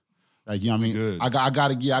 like, you know what I mean? Good. I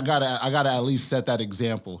gotta at least set that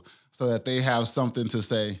example so that they have something to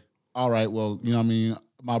say. All right, well, you know what I mean?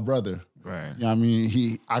 My brother, Right. you know what I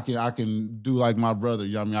mean? I can do like my brother.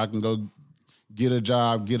 You know what I mean? I can go get a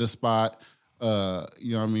job, get a spot. You know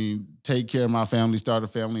what I mean? Take care of my family, start a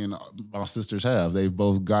family, and my sisters have. They've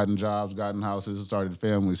both gotten jobs, gotten houses, started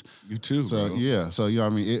families. You too, So bro. yeah, so you know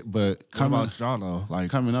what I mean. But What coming about y'all though? Like,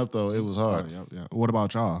 coming up though, it was hard. yeah. What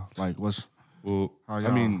about y'all? Like, what's Well, How I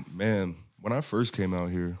y'all- mean, man, when I first came out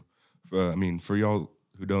here, for y'all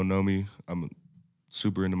who don't know me, I'm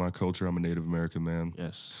super into my culture. I'm a Native American man.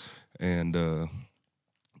 yes? And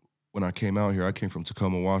when I came out here, I came from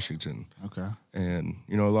Tacoma, Washington. Okay. And,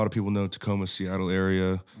 you know, a lot of people know Tacoma, Seattle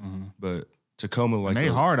area, but Tacoma, like, They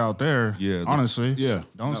hard out there. Yeah, honestly. Yeah,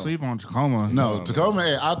 Don't sleep on Tacoma. No,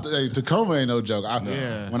 Tacoma. Tacoma ain't no joke.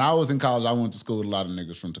 Yeah. When I was in college, I went to school with a lot of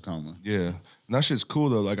niggas from Tacoma. yeah. And that shit's cool,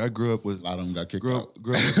 though. Like, I grew up with A lot of them got kicked grew out. up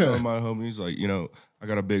with some of my homies. Like, you know, I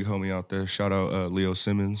got a big homie out there. Shout out Leo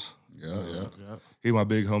Simmons. Yeah. He my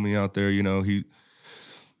big homie out there. You know,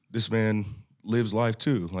 this man lives life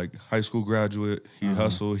too. Like high school graduate, he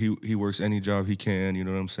hustle. He works any job he can. You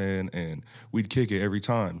know what I'm saying? And we'd kick it every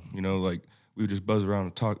time. You know, like we would just buzz around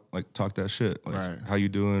and talk that shit. Like Right. how you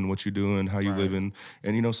doing? What you doing? How you living?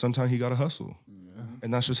 And you know, sometimes he got to hustle.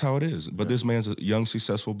 And that's just how it is. But this man's a young,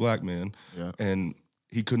 successful black man, Yeah. and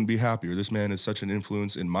he couldn't be happier. This man is such an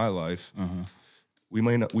influence in my life. We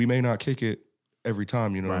may not kick it every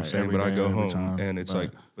time, you know what I'm Right, saying? every But I day, go every home time, and it's but-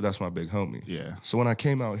 like, but that's my big homie. Yeah. So when I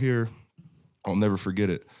came out here, I'll never forget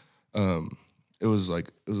it. It was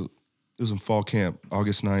in fall camp,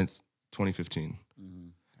 August 9th, 2015.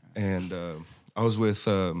 And I was with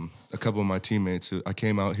a couple of my teammates. I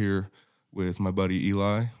came out here with my buddy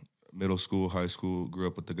Eli, middle school, high school, grew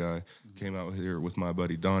up with the guy. Came out here with my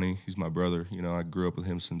buddy Donnie. He's my brother. You know, I grew up with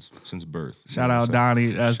him since birth. You Shout know what out I'm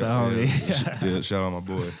saying? Donnie. That's the Shout- homie. yeah, shout out my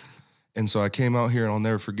boy. And so I came out here, and I'll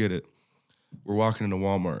never forget it. We're walking into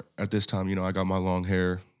Walmart. At this time, you know, I got my long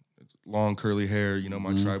hair, long curly hair, you know,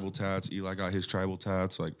 my tribal tats. Eli got his tribal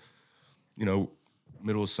tats. Like, you know,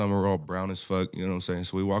 middle of summer, we're all brown as fuck, you know what I'm saying?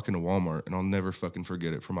 So we walk into Walmart, and I'll never fucking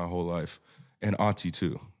forget it for my whole life. And Ati,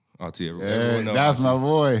 too. Ati, Hey, everyone knows that's Ati. my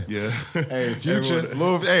boy. Yeah. Hey, Future. Everyone-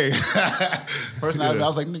 Lil, hey. First night, I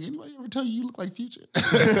was like, nigga, anybody ever tell you look like Future?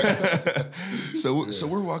 So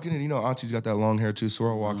we're walking in, you know, Auntie's got that long hair too, so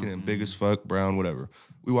we're all walking in, big as fuck, brown, whatever.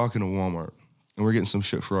 We walk into Walmart, and we're getting some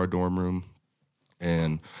shit for our dorm room,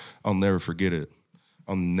 and I'll never forget it.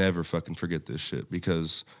 I'll never fucking forget this shit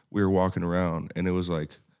because we were walking around and it was like,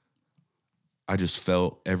 I just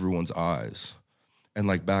felt everyone's eyes. And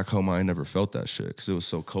like back home, I never felt that shit because it was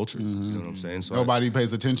so cultured. You know what I'm saying? So Nobody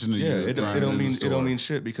pays attention to you. it don't mean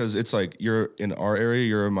shit because it's like you're in our area,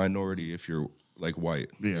 you're a minority if you're like white.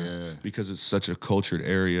 Yeah. Because it's such a cultured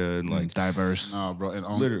area and like Diverse. No, bro. And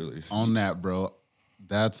on, Literally. on that, bro,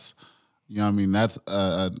 that's, you know what I mean? That's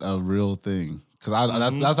a real thing.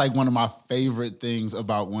 Because that's like one of my favorite things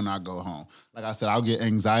about when I go home. Like I said, I'll get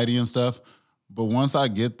anxiety and stuff. But once I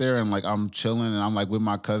get there and like I'm chilling and I'm like with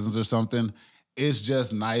my cousins or something, it's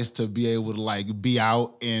just nice to be able to like be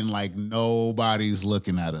out and like nobody's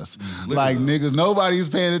looking at us. Like niggas, nobody's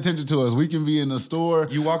paying attention to us. We can be in the store.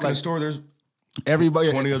 you walk in like, the store, there's everybody,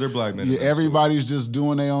 20 other black men. in yeah, that store. everybody's just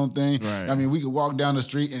doing their own thing. Right. I mean, we could walk down the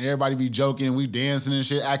street and everybody be joking, we dancing and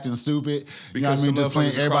shit, acting stupid. You know what Because I mean? some Just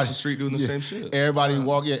playing motherfuckers everybody across the street doing the same shit.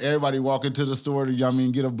 Everybody walk into the store to, you know what I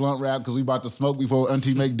mean, get a blunt wrap because we about to smoke before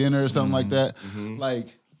auntie make dinner or something like that. Like,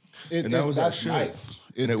 And that was that that's shit. nice.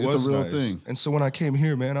 And It's, it it's was a real nice. thing. And so when I came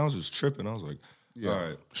here, man, I was just tripping. I was like, all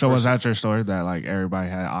right. So was that your story that like everybody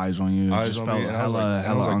had eyes on you? Eyes just on felt me, and I was hella, like-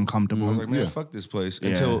 hella uncomfortable. I was like, man, Yeah. fuck this place.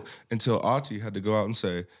 Yeah. Until Ati had to go out and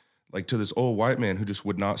say, like, to this old white man who just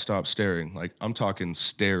would not stop staring. Like, I'm talking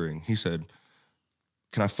staring. He said,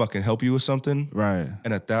 "Can I fucking help you with something?" Right.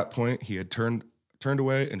 And at that point, he had turned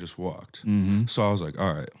away and just walked. Mm-hmm. So I was like,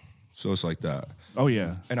 all right. So it's like that. Oh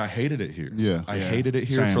yeah. And I hated it here. Yeah. I hated it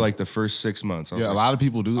here Same. for like the first 6 months. I was Yeah, a like, lot of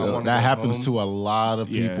people do I that. wanna That go happens home. to a lot of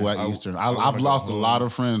people Yeah. at Eastern. I wanna I've go lost a home. lot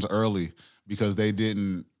of friends early because they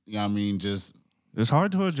didn't, you know what I mean, just It's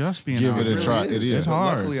hard to adjust being Give out it a here. try. It is. It's But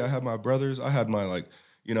hard. Luckily, I had my brothers. I had my like,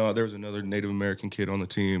 you know, there was another Native American kid on the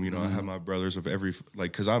team. You know, I had my brothers of every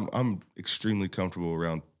like, because I'm extremely comfortable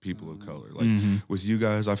around people of color. Like with you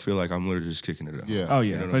guys, I feel like I'm literally just kicking it out. Yeah. Oh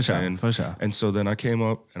yeah, You know what for I'm sure. saying? For sure. And so then I came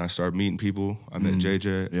up and I started meeting people. I met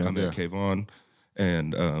JJ. Yeah. I met Kayvon,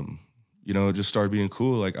 and you know, it just started being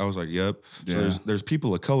cool. Like I was like, yep. So Yeah. there's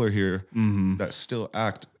people of color here that still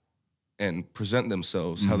act and present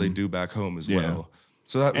themselves how they do back home as Yeah. well.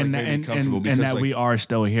 So that like, and made me and, comfortable and, because and that like, we are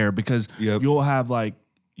still here because Yep.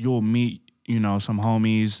 you'll meet, you know, some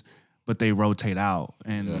homies, but they rotate out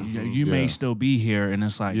and you may still be here and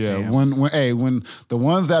it's like, yeah. damn. When the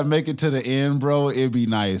ones that make it to the end, bro, it'd be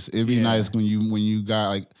nice. It'd be Yeah. nice when you got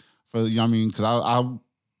like for, you know what I mean, because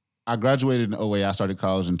I graduated in 08. I started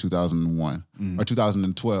college in 2001 or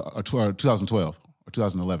 2012 or 2012 or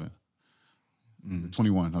 2011.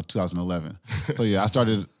 21 or 2011. So yeah, I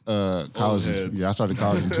started college. head. I started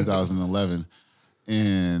college in 2011,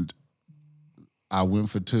 and I went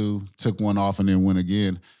for 2, took 1 off, and then went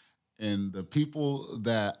again. And the people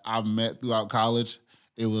that I met throughout college,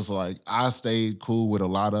 it was like I stayed cool with a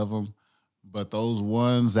lot of them, but those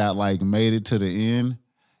ones that like made it to the end,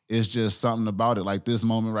 it's just something about it. Like this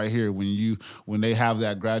moment right here, when they have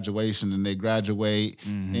that graduation and they graduate,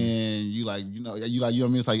 and you like, you know what I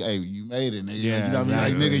mean? It's like, hey, you made it, nigga. Yeah, you know what I mean?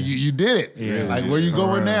 Like, exactly. nigga, you did it. Yeah. Like, where you For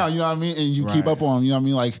going real. now? You know what I mean? And you keep Right. up on 'em, you know what I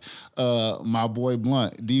mean? Like, my boy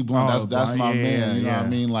Blunt, D Blunt, Oh, that's Blunt, my yeah, man. You know what I yeah.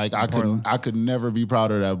 mean? Like, Portland. I could never be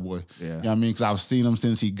prouder of that boy. Yeah. You know what I mean? Because I've seen him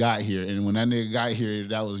since he got here. And when that nigga got here,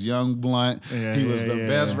 that was young Blunt. Yeah, he was yeah, the yeah,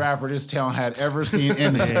 best yeah. rapper this town had ever seen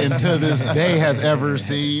and to this day has ever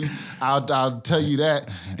seen. I'll tell you that.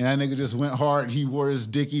 And that nigga just went hard. He wore his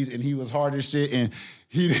Dickies and he was hard as shit. And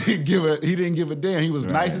he didn't give a damn. He was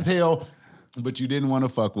nice as hell, but you didn't want to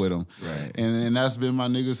fuck with him. Right. And that's been my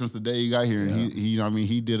nigga since the day he got here. And he I mean,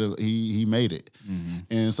 he made it.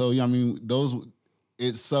 And so, you know what I mean,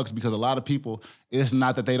 it sucks because a lot of people, it's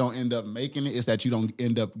not that they don't end up making it, it's that you don't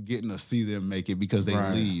end up getting to see them make it because they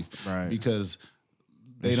Right. leave. Right. Because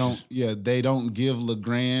they don't give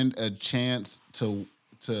LeGrand a chance to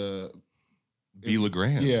be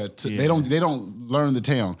LeGrand. they don't learn the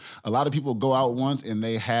town. A lot of people go out once and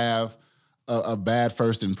they have a bad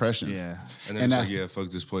first impression. Yeah. And then And it's that- like, yeah, fuck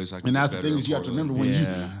this place. I can And do that's the better thing in is you have to Portland. remember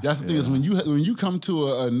Yeah. that's the thing is when you come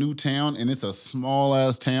to a new town and it's a small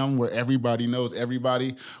ass town where everybody knows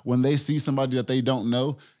everybody, when they see somebody that they don't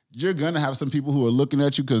know, you're gonna have some people who are looking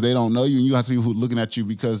at you because they don't know you, and you have some people who are looking at you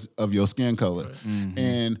because of your skin color.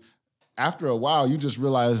 And after a while, you just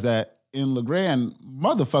realize that in LeGrand,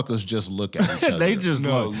 motherfuckers just look at each other. They just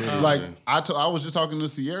No, look. literally. Like I was just talking to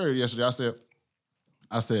Sierra yesterday.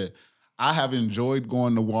 I said, I have enjoyed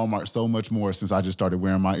going to Walmart so much more since I just started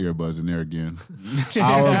wearing my earbuds in there again.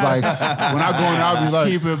 I was like, when I go in there, I'll be like,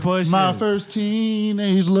 keep it pushing. my first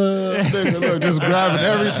teenage love. Nigga, look, just grabbing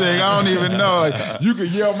everything. I don't even know. Like, you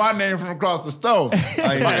could yell my name from across the stove.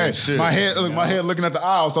 My head looking at the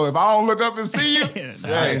aisle. So if I don't look up and see you,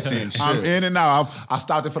 I ain't seeing shit. I'm in and out. I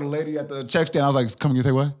stopped it for the lady at the check stand. I was like, come again,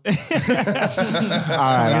 say what? All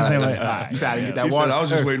right. You said I didn't get that He water. said, I was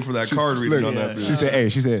just waiting for that card reading on that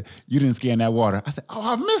bitch. She said, you didn't scan that water. I said, oh,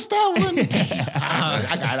 I missed that one. Damn.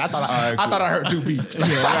 I got it. I thought I heard 2 beeps.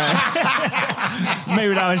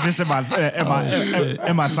 Maybe that was just in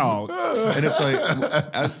my song. And it's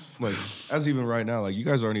as even right now, like you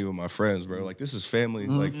guys aren't even my friends, bro. Like this is family.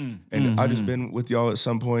 Like, and I just been with y'all at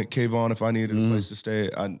some point. Kayvon, if I needed a place to stay,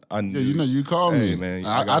 I knew. Yeah, you called me. Hey, man,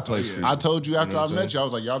 I got a place for you. I told you after know I what I'm met you, I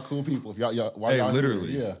was like, y'all cool people. If y'all why Hey, y'all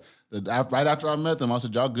literally. here? Yeah. Right after I met them, I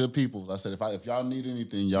said, y'all good people. I said, if y'all need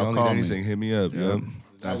anything, y'all Y'all call need me. anything, hit me up. Yeah.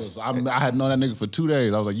 I had known that nigga for 2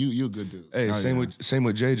 days. I was like, you a good dude. Hey, same with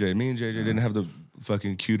JJ. Me and JJ didn't have the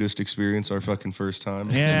fucking cutest experience our fucking first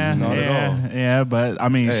time. Yeah, Not at all. Yeah, but I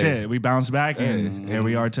mean, Hey. shit, we bounced back and here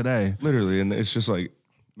we are today. Literally, and it's just like,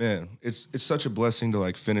 man, it's such a blessing to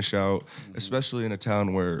like finish out, especially in a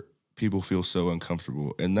town where people feel so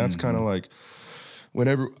uncomfortable. And that's kind of like when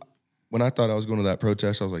I thought I was going to that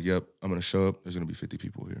protest, I was like, yep, I'm going to show up. There's going to be 50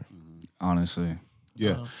 people here. Honestly,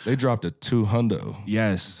 Yeah. They dropped a 200.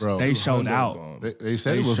 yes, Bro, they showed 200 out. bomb. They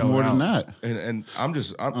said They it was showed more than out. that. And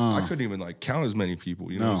I couldn't even like count as many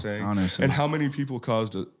people. You know what I'm saying? honestly. And how many people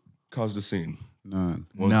caused a scene? None.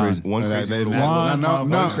 None. One crazy little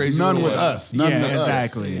None with us. None Yeah, with us.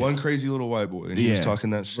 exactly. One crazy little white boy, and he was Yeah. talking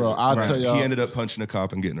that shit. Bro, I'll tell y'all. He ended up punching a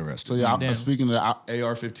cop and getting arrested. So yeah, Damn. speaking of that,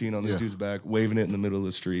 AR-15 on this dude's back, waving it in the middle of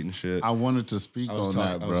the street and shit. I wanted to speak I was on talk-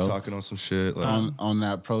 that, I bro. was talking on some shit. Like, on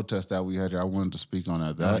that protest that we had here, I wanted to speak on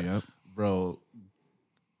that. yep. Bro,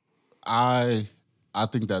 I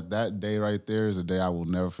think that day right there is a day I will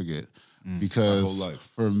never forget because My whole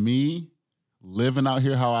life. for me, living out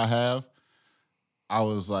here how I have, I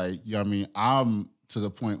was like, you know what I mean? I'm to the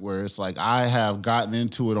point where it's like I have gotten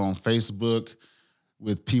into it on Facebook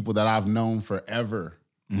with people that I've known forever.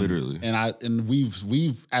 literally. And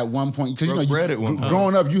we've at one point because Broke bread at one point.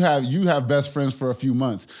 growing up you have best friends for a few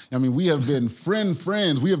months. I mean, we have been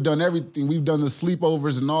friends. We have done everything. We've done the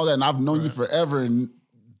sleepovers and all that, and I've known you forever. And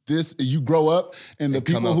this you grow up, and the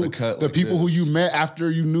come people out who the cut the like people who this. you met after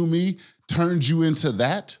you knew me turned you into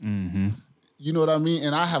that. You know what I mean?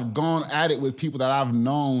 And I have gone at it with people that I've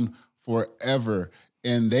known forever.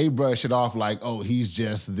 And they brush it off like, oh, he's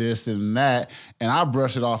just this and that. And I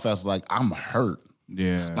brush it off as like, I'm hurt.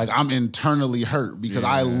 Yeah, Like I'm internally hurt because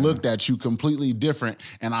I looked at you completely different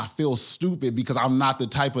and I feel stupid because I'm not the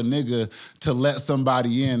type of nigga to let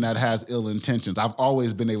somebody in that has ill intentions. I've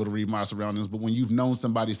always been able to read my surroundings, but when you've known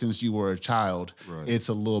somebody since you were a child, it's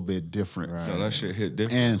a little bit different. No, that shit hit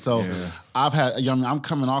different. And so I've had, you know, I mean, I'm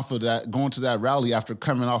coming off of that, going to that rally after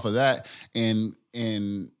coming off of that, and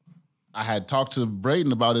I had talked to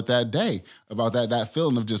Braden about it that day, about that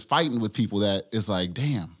feeling of just fighting with people that it's like,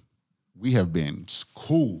 damn, we have been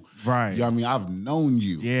cool. Right. You know what I mean? I've known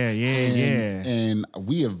you. Yeah. And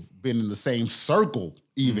we have been in the same circle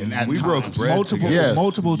even at We times. broke bread multiple together.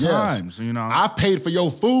 multiple Yes. times. You know, I paid for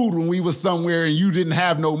your food when we was somewhere and you didn't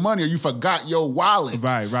have no money or you forgot your wallet.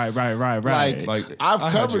 right. Like, Like, I've I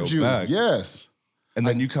had covered your you. back. Yes. And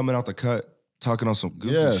then you coming out the cut talking on some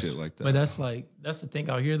goofy Yes. shit like that. But that's the thing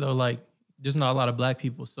out here though. Like, there's not a lot of black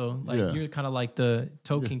people, so like Yeah. you're kind of like the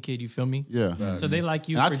token kid. You feel me? Yeah. So they like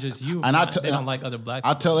you And for just you. and I not- t- they don't like other black. I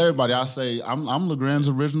people. tell everybody, I say, I'm LeGrand's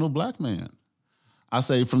original black man. I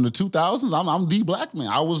say from the 2000s, I'm the black man.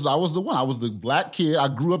 I was the one. I was the black kid. I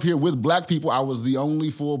grew up here with black people. I was the only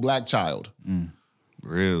full black child.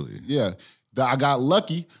 Really? Yeah. I got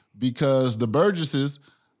lucky because the Burgesses,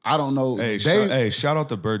 I don't know. Hey, shout out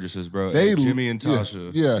the Burgesses, bro. They Hey, Jimmy and Tasha.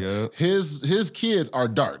 Yeah. His kids are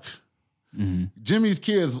dark. Jimmy's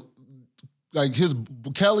kids, like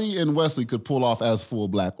Kelly and Wesley could pull off as full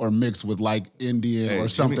black or mixed with like Indian Hey, or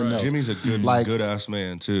something else. Jimmy's a good, Like- good ass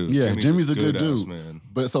man too. Yeah, Jimmy's a good ass dude. man.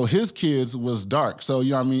 But so his kids was dark. So,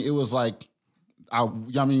 you know what I mean? It was like,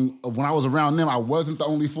 when I was around them, I wasn't the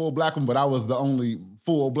only full black one, but I was the only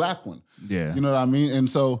full black one. Yeah. You know what I mean? And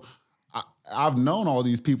so I've known all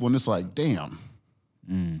these people and it's like, damn,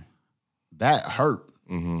 that hurt.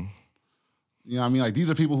 You know what I mean? Like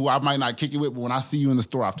these are people who I might not kick it with, but when I see you in the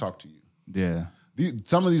store, I've talked to you. Yeah.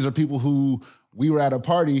 Some of these are people who we were at a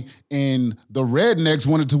party and the rednecks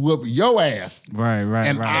wanted to whoop your ass. Right.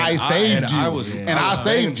 And I And saved I you. was- And I I was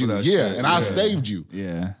saved paying you. for that Yeah. shit. And I Yeah. saved you.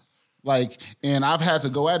 Yeah. Like, and I've had to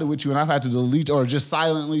go at it with you, and I've had to delete or just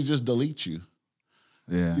silently just delete you.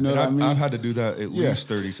 Yeah. You know And what I mean? I've had to do that at least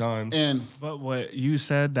 30 times. And But what you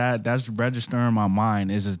said that's registering in my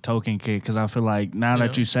mind is a token kid because I feel like now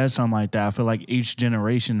that you said something like that, I feel like each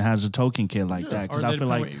generation has a token kid like that because I feel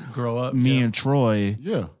like grow up. me and Troy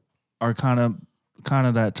yeah, are kind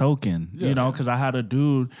of that token, you know, because I had a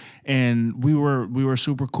dude and we were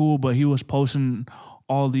super cool, but he was posting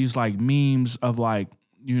all these like memes of like,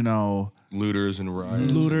 you know, looters and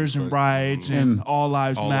riots. and all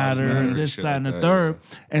lives All matter, lives matter, this, shit that, and like the that, third.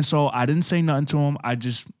 And so I didn't say nothing to him. I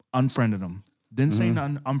just unfriended him. Didn't say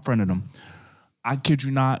nothing, unfriended him. I kid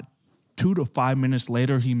you not, 2 to 5 minutes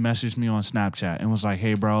later, he messaged me on Snapchat and was like,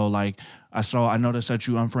 "Hey, bro, like I noticed that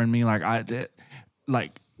you unfriended me.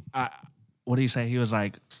 Like what did he say? He was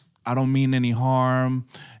like, I don't mean any harm.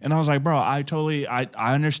 And I was like, bro, I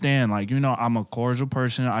understand. Like, you know, I'm a cordial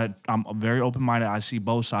person. I'm very open-minded. I see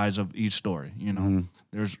both sides of each story, you know.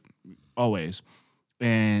 There's always.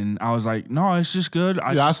 And I was like, no, it's just good.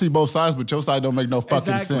 I see both sides, but your side don't make no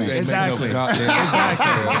fucking sense. Exactly.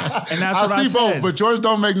 And that's what I see said. both, but yours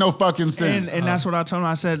don't make no fucking sense. And that's what I told him.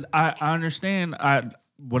 I said, I understand.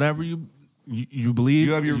 Whatever you believe,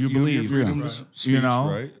 You have your believe, freedom to speech, you know,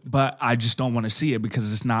 right? But I just don't want to see it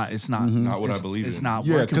because it's not Not what I believe It's in. not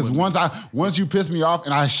Yeah, working because with me. once you piss me off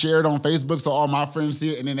and I share it on Facebook, so all my friends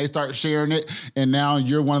see it, and then they start sharing it, and now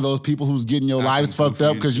you're one of those people who's getting your lives fucked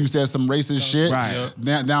up because you said some racist shit. Right.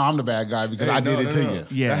 Now I'm the bad guy because I did it to you.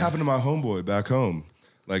 Yeah. That happened to my homeboy back home.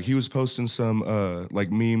 Like he was posting some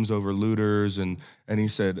like memes over looters and he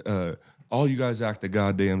said, all you guys act the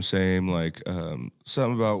goddamn same, like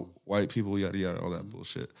something about white people, yada yada, all that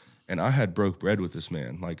bullshit. And I had broke bread with this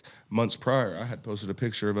man. Like months prior, I had posted a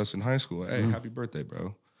picture of us in high school. Hey, happy birthday,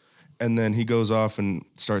 bro. And then he goes off and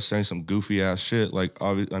starts saying some goofy ass shit. Like,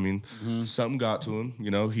 something got to him.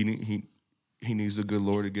 You know, he needs the good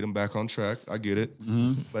Lord to get him back on track. I get it.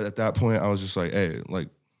 But at that point, I was just like, hey, like,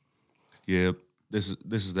 yeah, this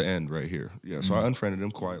is the end right here. Yeah, so I unfriended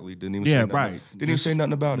him quietly. Didn't even say nothing. right. Didn't even say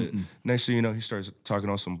nothing about it. Next thing you know, he starts talking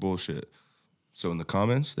on some bullshit. So in the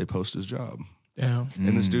comments, they post his job. Yeah.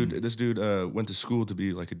 And this dude went to school to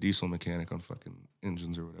be like a diesel mechanic on fucking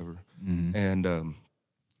engines or whatever. And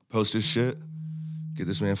post his shit, get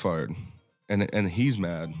this man fired. And he's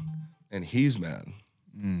mad. And he's mad.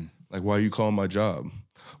 Like, why are you calling my job?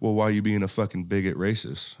 Well, why are you being a fucking bigot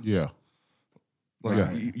racist? Yeah.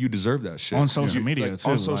 Like you deserve that shit On social media,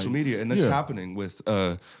 too, On social like- media, and that's happening with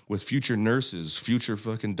future nurses, future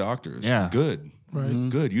fucking doctors. Yeah. Good, Right.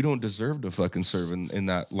 good. You don't deserve to fucking serve in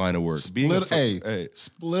that line of work.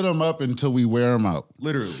 Split them up until we wear them out.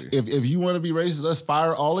 Literally. If you want to be racist, let's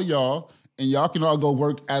fire all of y'all. And y'all can all go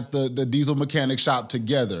work at the diesel mechanic shop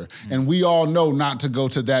together. And we all know not to go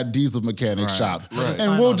to that diesel mechanic shop. Right.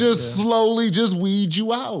 And we'll just slowly just weed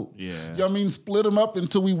you out. Yeah. You know what I mean? Split them up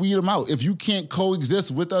until we weed them out. If you can't coexist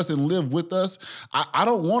with us and live with us, I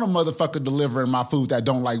don't want a motherfucker delivering my food that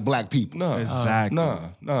don't like black people. No. Exactly.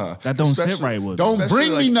 Nah. That don't sit Especially- right with Don't me. bring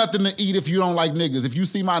Especially me nothing to eat if you don't like niggas. If you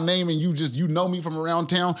see my name and you know me from around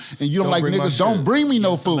town and you don't like bring my niggas, don't shit. bring me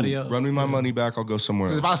no Somebody food. else. Run me my money back. I'll go somewhere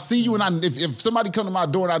else. If I see you and if somebody come to my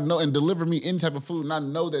door and I know and deliver me any type of food and I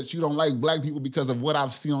know that you don't like black people because of what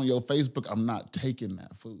I've seen on your Facebook, I'm not taking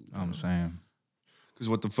that food. I'm saying. Because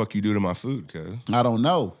what the fuck you do to my food, cuz? I don't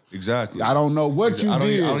know. Exactly. I don't know what you I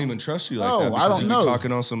did. don't even trust you like No, that. I because don't you know. be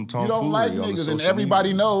talking on some tomfoolery. You don't like on the niggas, and social everybody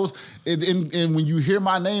media. knows. And when you hear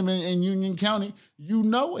my name in Union County, you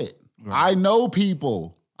know it. I know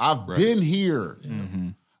people. I've been here.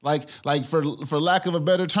 Like for lack of a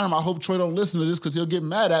better term, I hope Troy don't listen to this because he'll get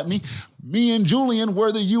mad at me. Me and Julian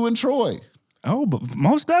were the you and Troy. Oh, but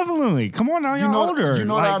most definitely. Come on now, you're older. You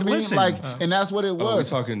know what I mean? Listen. And that's what it Oh, we're was.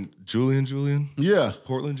 talking Julian? Yeah.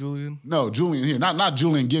 Portland Julian? No, Julian here. Not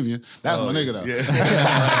Julian Givian. That's my nigga though. Yeah.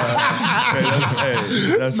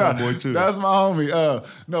 That's my boy too. That's my homie.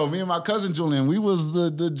 No, me and my cousin Julian, we was the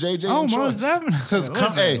JJ Oh, and Troy. most definitely. Because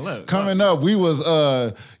Listen, coming up, we was you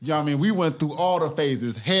know what I mean, we went through all the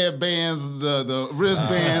phases. Headbands, the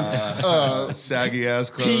wristbands, saggy ass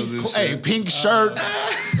clothes. and shit. pink shirts.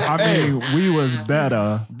 I mean, we was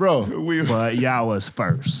better, Bro, but y'all was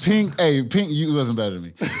first. pink, you wasn't better than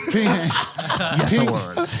me.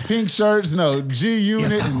 Pink shirts, no, G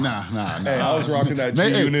Unit, nah. Hey, I was rocking that G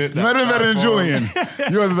Hey, Unit. you might have been better than Julian.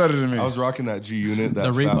 You wasn't better than me. I was rocking that G Unit, that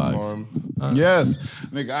The Fat Reeboks. Farm. Yes,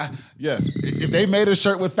 nigga. Yes, if they made a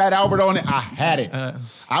shirt with Fat Albert on it, I had it.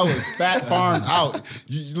 I was Fat Farm out.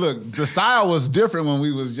 Look, the style was different when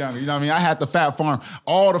we was younger. You know what I mean? I had the Fat Farm,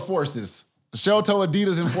 all the forces, shell toe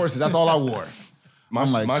Adidas and forces. That's all I wore. My,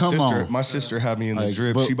 I'm like, my come sister, on. my sister had me in the Like,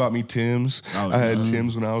 drip. but- She bought me Tim's. Oh, I had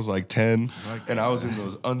Tim's when I was like 10, and I was in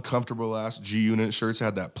those uncomfortable ass G Unit shirts.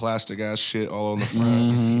 Had that plastic ass shit all on the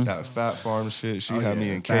front. That Fat Farm shit. She had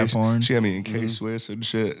me in Fat K. Farm. She had me in K Swiss and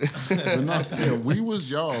shit. But no, yeah, we was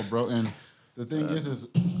y'all, bro. And the thing is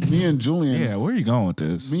me and Julian. Yeah, where are you going with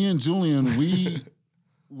this? Me and Julian,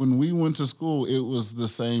 when we went to school, it was the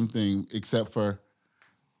same thing, except for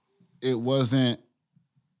it wasn't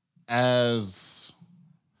as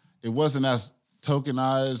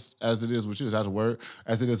tokenized as it is with you. Is that a word?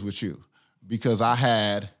 As it is with you, because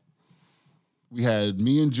we had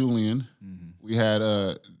me and Julian, we had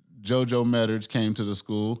JoJo Metters came to the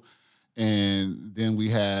school, and then we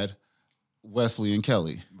had Wesley and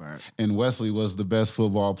Kelly. Right. And Wesley was the best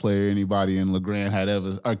football player anybody in LeGrand had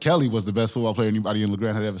ever, or Kelly was the best football player anybody in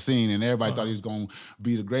LeGrand had ever seen, and everybody thought he was going to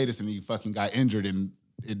be the greatest, and he fucking got injured, and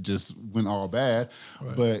it just went all bad.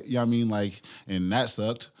 Right. But, you know what I mean? Like, and that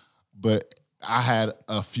sucked. But I had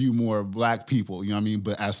a few more black people, you know what I mean?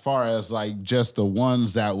 But as far as, like, just the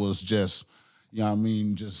ones that was just, you know what I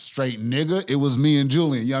mean, just straight nigga, it was me and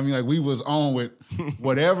Julian. You know what I mean? Like, we was on with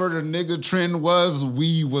whatever the nigga trend was,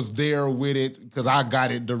 we was there with it, because I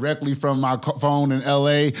got it directly from my phone in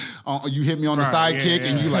L.A. You hit me on the sidekick,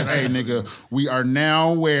 and you like, hey, nigga, we are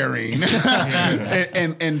now wearing, and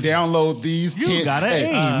download these. You gotta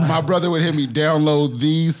aim. My brother would hit me, download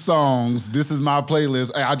these songs. This is my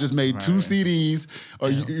playlist. I just made 2 CDs. Or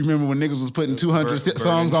you remember when niggas was putting 200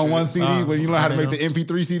 songs on one CD, when you learn how to make the MP3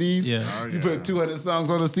 CDs? Yeah. You put 200 songs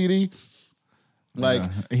on a CD. Like,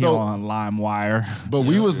 He so, on LimeWire. but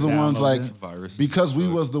we was the ones Download like, it. Virus. because we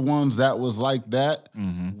was the ones that was like that,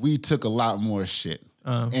 we took a lot more shit.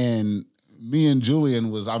 And me and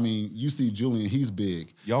Julian was, I mean, you see Julian, he's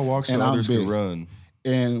big. Y'all walk so And I'm others can big. run.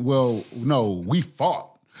 And well, no, we fought.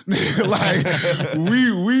 Like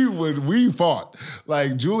we fought.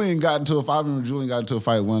 Like Julian got into a fight. I remember Julian got into a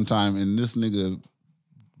fight one time, and this nigga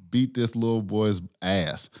beat this little boy's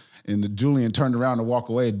ass. And the Julian turned around to walk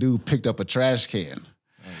away. Dude picked up a trash can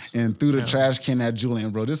and threw the trash can at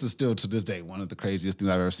Julian. Bro, this is still to this day one of the craziest things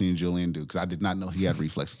I've ever seen Julian do, because I did not know he had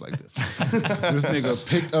reflexes like this. This nigga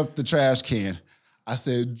picked up the trash can. I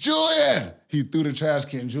said, Julian! He threw the trash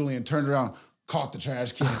can. Julian turned around, caught the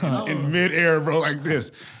trash can in midair, bro, like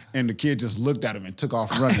this. And the kid just looked at him and took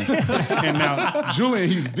off running. And now Julian,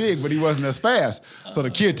 he's big, but he wasn't as fast. So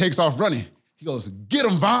the kid takes off running. He goes, get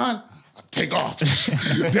him, Vaughn. I take off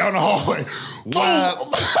down the hallway.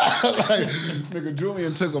 Like, nigga,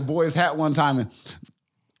 Julian took a boy's hat one time, and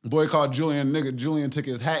boy called Julian, nigga, Julian took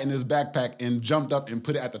his hat in his backpack and jumped up and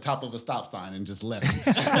put it at the top of a stop sign and just left.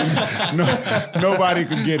 Nobody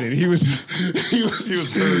could get it. He was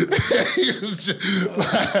just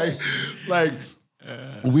like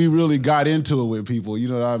we really got into it with people. You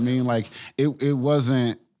know what I mean? Like it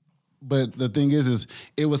wasn't. But the thing is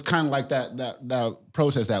it was kind of like that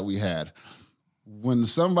protest that we had. When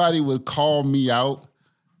somebody would call me out,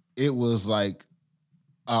 it was like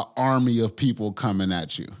an army of people coming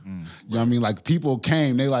at you. You know what I mean? Like people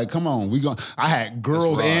came, they like, come on, I had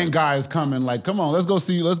girls and guys coming, like, come on, let's go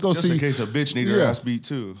see. Just in case a bitch need her ass beat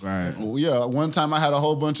too. Right. Well, yeah, one time I had a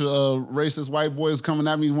whole bunch of racist white boys coming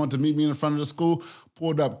at me, wanted to meet me in front of the school,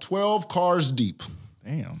 pulled up 12 cars deep.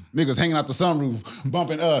 Damn. Niggas hanging out the sunroof,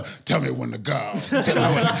 bumping, tell me when to go.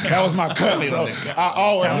 That was my cut, bro. I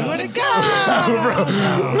always tell me when to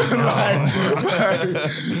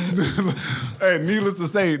go. Hey, needless to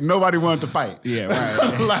say, nobody wanted to fight. Yeah,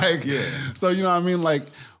 right. So you know what I mean? Like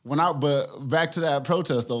but back to that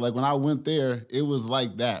protest though, like when I went there, it was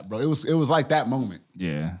like that, bro. It was like that moment.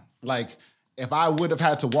 Yeah. Like if I would have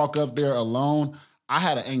had to walk up there alone, I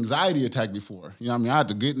had an anxiety attack before. You know what I mean? I had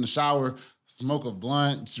to get in the shower, smoke a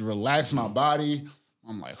blunt, to relax my body.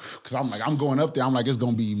 I'm like, because I'm going up there. I'm like, it's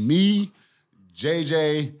going to be me,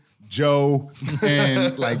 JJ, Joe,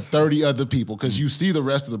 and like 30 other people. Because you see the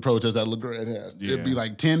rest of the protest that LeGrand has. Yeah. It'd be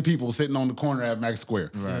like 10 people sitting on the corner at Max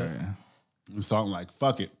Square. Right. And so I'm like,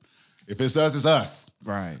 fuck it. If it's us, it's us.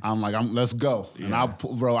 Right. I'm like, let's go. Yeah. And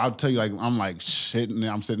I'll tell you, like, I'm like, shit. And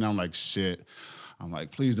I'm sitting there, I'm like, shit. I'm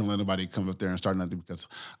like, please don't let nobody come up there and start nothing, because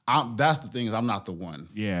that's the thing is I'm not the one.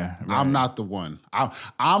 Yeah. Right. I'm not the one.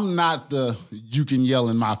 I'm not the you can yell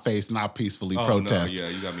in my face and I peacefully protest. No,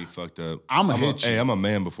 yeah, you got me fucked up. I'ma hit you. Hey, I'm a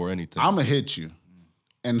man before anything. I'm going to hit you.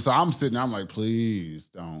 And so I'm sitting there, I'm like, please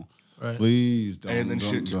don't. Right. Please don't. and then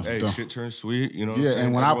don't, shit turns sweet. You know what I'm Yeah, saying?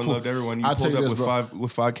 and when everyone I loved everyone. You I'll pulled tell you up this,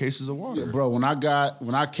 with five cases of water. Yeah, bro, when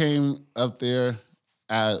I came up there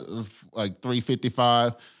at like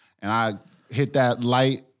 3:55 and I hit that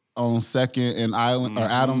light on 2nd and Island or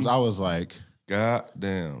Adams, I was like, God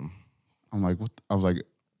damn. I'm like, what? I was like,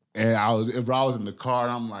 And I was in the car,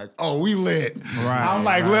 and I'm like, "Oh, we lit!" Right, I'm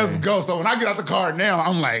like, right. "Let's go!" So when I get out the car now,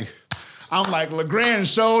 I'm like, LeGrand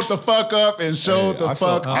showed the fuck up and showed the I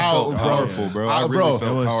fuck felt out, bro. powerful, bro. I really felt It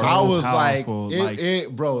was powerful. so I was powerful, like,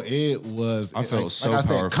 it was. I felt so like I said,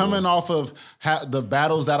 powerful. coming off of the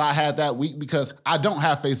battles that I had that week, because I don't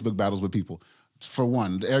have Facebook battles with people. For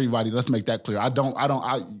one, everybody, let's make that clear.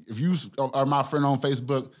 If you are my friend on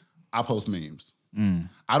Facebook, I post memes.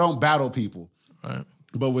 I don't battle people. Right.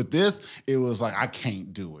 But with this, it was like, I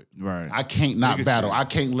can't do it. Right. I can't not battle. I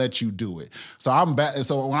can't let you do it. So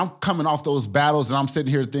so when I'm coming off those battles and I'm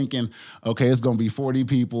sitting here thinking, okay, it's gonna be 40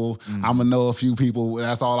 people. I'm gonna know a few people.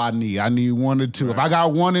 That's all I need. I need 1 or 2. If I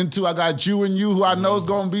got 1 and 2, I got you and you who I know is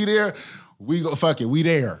gonna be there. We go fuck it. We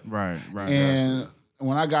there. Right. And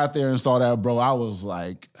when I got there and saw that, bro, I was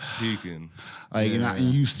like, Peeking and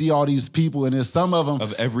you see all these people, and there's some of them,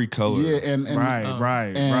 of every color. yeah, and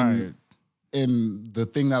Right. And the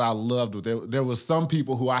thing that I loved with it, there was some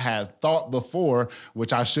people who I had thought before,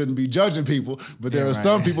 which I shouldn't be judging people, but there were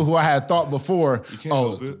some people who I had thought before, can't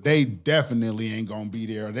help it. they definitely ain't gonna be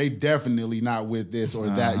there. Or they definitely not with this or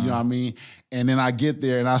that. You know what I mean? And then I get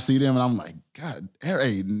there and I see them and I'm like, God,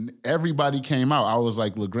 hey, everybody came out. I was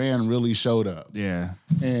like, LeGrand really showed up. Yeah.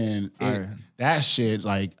 And that shit,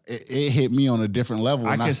 like, it hit me on a different level.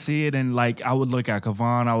 I And could see it, and like I would look at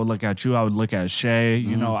Kavon, I would look at you, I would look at Shay,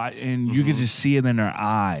 you know, and you could just see it in their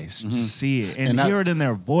eyes, just see it, and hear it in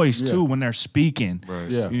their voice too when they're speaking. Right.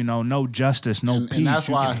 Yeah. You know, no justice, no peace. that's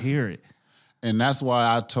You why- can hear it. And that's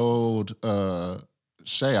why I told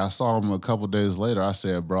Shay, I saw him a couple days later. I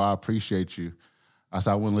said, bro, I appreciate you. I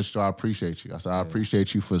said, I wouldn't let you know I appreciate you. I said, I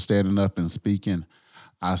appreciate you for standing up and speaking.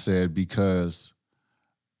 I said, because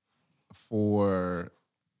for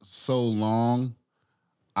so long,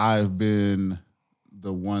 I've been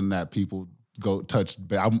the one that people go touch.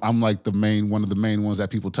 I'm like one of the main ones that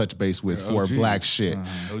people touch base with for OG. black shit.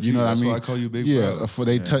 OG, You know what I that's mean? why I call you Big Yeah, Bro.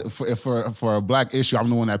 for a black issue, I'm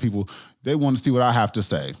the one that people they want to see what I have to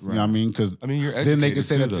say. You know what I mean? Because you're then they can educated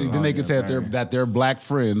say too, that. though. Then they can say that their black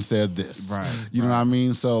friend said this. Right, You know what I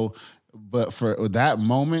mean? So. But for that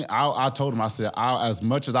moment, I told him, I said, as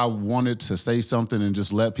much as I wanted to say something and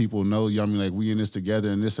just let people know, you know what I mean, like we in this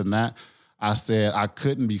together and this and that, I said I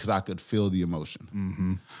couldn't because I could feel the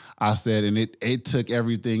emotion. I said, and it took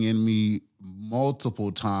everything in me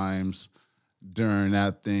multiple times during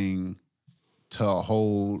that thing to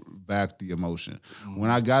hold back the emotion. When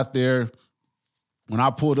I got there, when I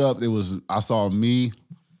pulled up, it was me,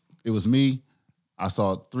 I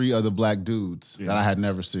saw 3 other black dudes that I had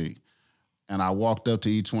never seen. And I walked up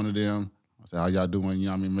to each one of them. I said, how y'all doing? You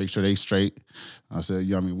know what I mean? Make sure they straight. I said, you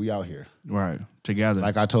know what I mean? We out here. Right. Together.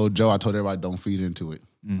 Like I told Joe, I told everybody, don't feed into it.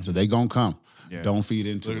 So they gonna come. Yeah. Don't feed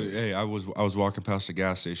into Literally, it. hey, I was walking past a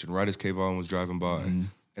gas station right as Kayvon was driving by,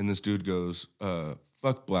 and this dude goes,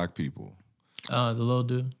 "Fuck black people." The little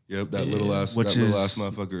dude. Yep, that little ass, Which that little is- ass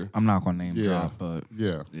motherfucker. I'm not gonna name Yeah. drop, but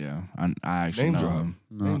Yeah. I actually Name know drop, him.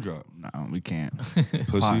 name drop, No, we can't.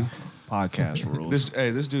 pussy. Podcast rules.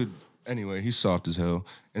 This dude. Anyway, he's soft as hell,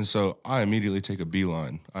 and so I immediately take a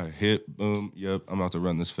beeline. I hit, boom, yep, I'm about to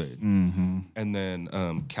run this fade, and then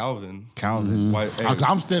Calvin, white, hey,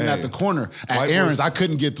 I'm standing at the corner at White boy- Aaron's. I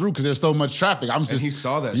couldn't get through because there's so much traffic. I'm just. he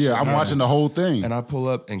saw that Yeah, shit I'm happen. watching the whole thing. and I pull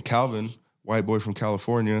up, and Calvin, white boy from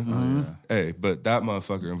California, hey, but that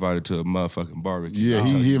motherfucker invited to a motherfucking barbecue. yeah,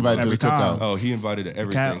 he invited to Every the time. cookout. Oh, he invited to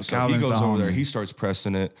everything. So he Calvin's goes the over there, homie. he starts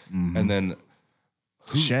pressing it, and then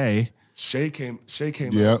Shay. Shay came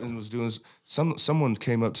Yep. up and was doing someone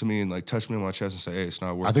came up to me and like touched me on my chest and said, "Hey, it's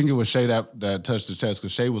not working." I think it was Shay that touched the chest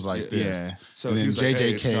because Shay was like this. Yeah. So and he then was like, JJ "Hey,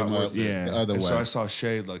 it's not came worth up it." Yeah. the other And way. so I saw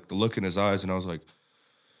Shay like the look in his eyes, and I was like,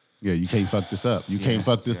 Yeah, you can't fuck this up. You can't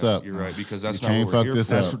fuck this up. "You're right," because that's You not can't what we're fuck here this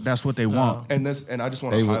for. up. That's what they want. And I just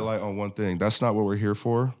want to highlight on one thing. That's not what we're here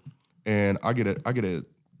for. And I get it.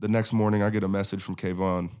 The next morning, I get a message from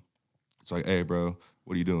Kayvon. It's like, "Hey, bro,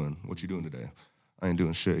 what are you doing? What you doing today?" I ain't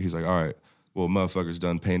doing shit. He's like, "All right, well, motherfuckers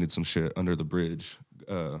done painted some shit under the bridge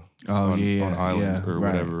on Island or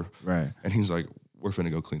right, whatever." Right. And he's like, "We're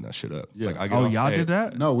finna go clean that shit up." Yeah. Like, I get Oh, off, y'all hey, did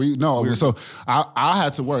that? No. So I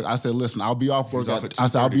had to work. I said, listen, I'll be off work. off at I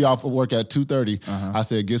said I'll 2:30. be off of work at 2:30. I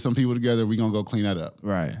said, get some people together. We're gonna go clean that up.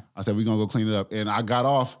 Right. I said, we're gonna go clean it up. And I got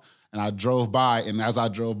off and I drove by. And as I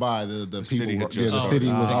drove by, the people, city had the just city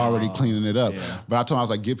started. was already cleaning it up. Yeah. But I told him, I was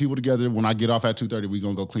like, get people together. When I get off at 2:30, we're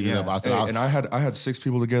gonna go clean it Yeah. up. I said, Hey, and I had 6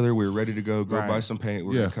 people together. We were ready to go Right. buy some paint.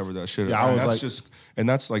 We're Yeah. gonna cover that shit Yeah, up. I And was that's like- just and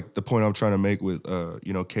that's like the point I'm trying to make with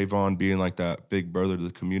Kayvon being like that big brother to the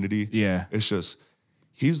community. Yeah. It's just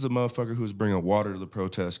He's the motherfucker who was bringing water to the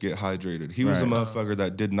protest, get hydrated. He was the motherfucker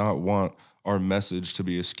that did not want our message to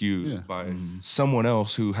be askewed by someone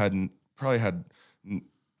else who probably had.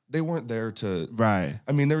 They weren't there to. Right.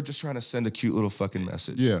 I mean, they were just trying to send a cute little fucking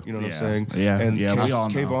message. Yeah. You know what I'm saying? Yeah. And we all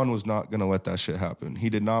know. Kayvon was not going to let that shit happen. He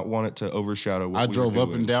did not want it to overshadow what I we drove were up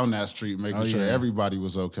doing. and down that street making sure everybody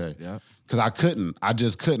was okay. Yeah. Because I couldn't. I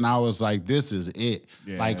just couldn't. I was like, this is it.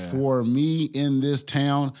 Yeah. Like, for me in this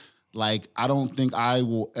town, like, I don't think I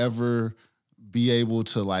will ever be able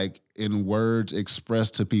to, like, in words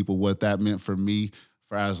express to people what that meant for me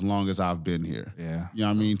for as long as I've been here. Yeah. You know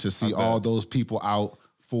what I mean? To see all those people out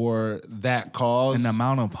for that cause. And the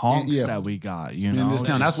amount of honks Yeah. that we got, you know, in this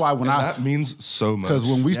town. That's why when that means so much. because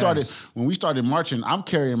when we started marching, I'm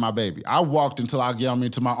carrying my baby. I walked until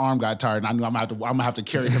till my arm got tired, and I knew I'm gonna have to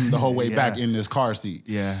carry him the whole way back in this car seat.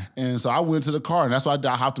 Yeah. And so I went to the car, and that's why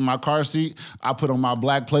I hopped in my car seat. I put on my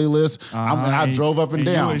black playlist, and I drove up and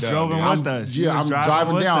down. You was driving with us. You Yeah, was I'm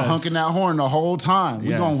driving with down, us. honking that horn the whole time.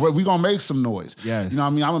 Yes. We gonna make some noise. Yes. You know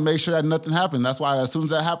what I mean? I'm gonna make sure that nothing happened. That's why as soon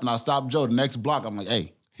as that happened, I stopped Joe. The next block, I'm like,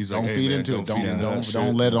 hey. He's like, don't hey, feed man, into it. feed into that shit.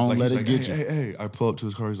 Don't let He's it like, get hey, you. Hey, I pull up to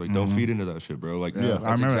his car. He's like, don't feed into that shit, bro. Like, Yeah. I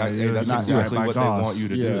that's remember exactly, that. that's Not exactly by what cause. they want you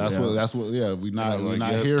to do. Yeah, that's what. Yeah, we're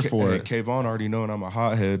not here for it. Kayvon already knowing I'm a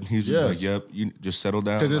hothead. He's just like, yep, you just settle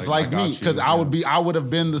down. Because it's I like got me. you. Because I would have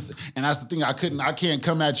been this, and that's the thing. I can't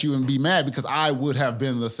come at you and be mad because I would have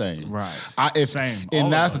been the same. Right. Same. And All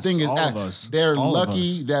that's of the thing us. is, All that of us. they're All of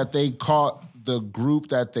lucky that they caught the group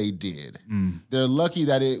that they did. They're lucky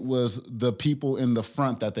that it was the people in the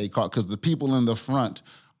front that they caught, because the people in the front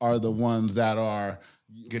are the ones that are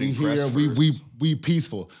Getting here. pressed We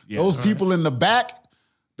peaceful. Those people in the back.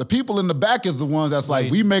 The people in the back is the ones that's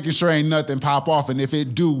like, we making sure ain't nothing pop off, and if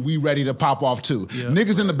it do, we ready to pop off too.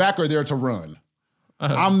 Niggas in the back are there to run.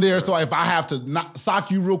 I'm there, so if I have to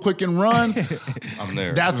sock you real quick and run, I'm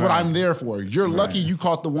there. that's what I'm there for. You're lucky you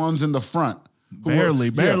caught the ones in the front.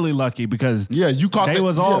 Barely lucky because you caught they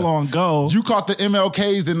was all on go. You caught the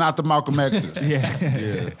MLKs and not the Malcolm X's.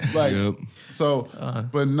 Like, so,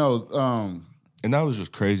 but no, and that was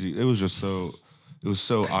just crazy. It was so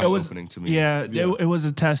eye opening to me. Yeah, it was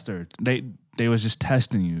a tester. They was just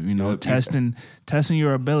testing you, you know, testing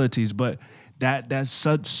your abilities. But that's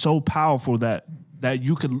so powerful that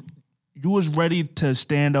you was ready to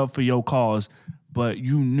stand up for your cause, but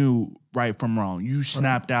you knew right from wrong. You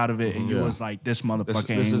snapped out of it, and you was like, "This motherfucker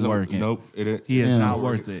ain't working. Nope, He is not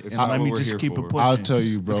worth it." And let me just keep it pushing. I'll tell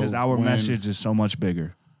you, bro, because our message is so much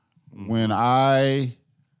bigger. When I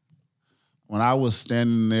was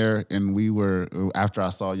standing there, and after I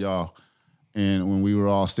saw y'all, and when we were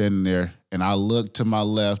all standing there, and I looked to my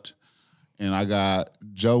left, and I got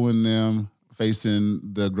Joe and them facing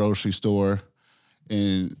the grocery store,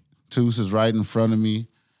 and Toos is right in front of me,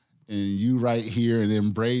 and you right here, and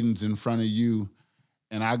then Braden's in front of you,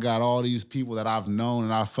 and I got all these people that I've known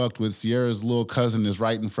and I fucked with. Sierra's little cousin is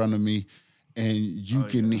right in front of me, and you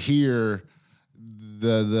can hear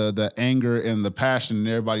the anger and the passion in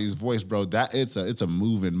everybody's voice, bro. That it's a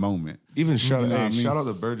moving moment. Even shout know what I mean? out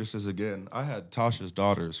to Burgesses again. I had Tasha's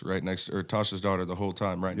daughter the whole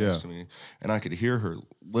time right next to me, and I could hear her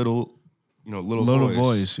little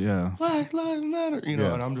voice. Yeah. Black Lives Matter, and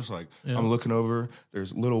I'm just like, I'm looking over.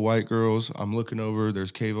 There's little white girls. I'm looking over.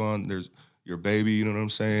 There's Kayvon. There's your baby. You know what I'm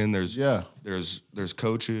saying? There's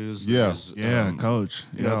coaches. There's, coach.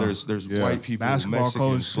 There's white people, basketball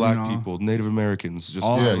Mexicans, coach, black people, Native Americans, just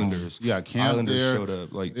Islanders. Yeah, Camp Islanders there. showed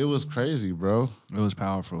up. Like, It was crazy, bro. It was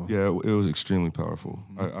powerful. yeah, it was extremely powerful.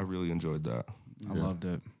 I really enjoyed that. I loved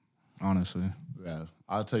it, honestly. Yeah,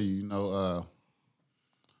 I'll tell you.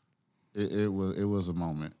 It was a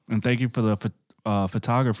moment. And thank you for the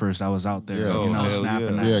photographers that was out there,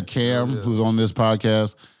 snapping that. Yeah, Cam, who's on this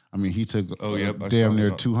podcast. I mean, he took damn near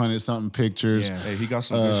him. 200-something pictures. Yeah. Hey, he got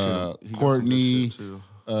some good shit. Courtney,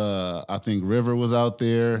 I think River was out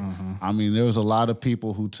there. I mean, there was a lot of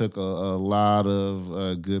people who took a lot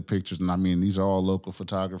of good pictures. And I mean, these are all local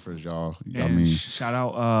photographers, y'all. And shout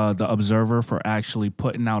out the Observer for actually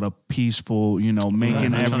putting out a peaceful,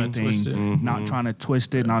 making everything, not trying to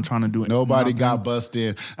twist it, not trying to do it. Nobody got busted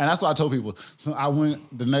in. And that's what I told people. So I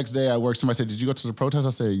went the next day at work. Somebody said, "Did you go to the protest?"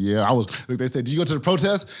 I said, "Yeah." They said, "Did you go to the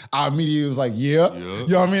protest?" I immediately was like, "Yeah." You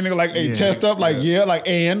know what I mean? They're like, "Hey, chest up," like, "Yeah," like,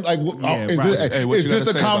 "And," like, "Is this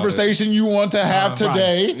the conversation you want to have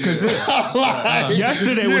today?" Because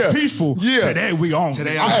yesterday was peaceful. Yeah. Today we on.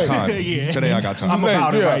 Today I got time. Today I got time. I'm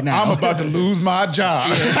about it right now. I'm about to lose my job.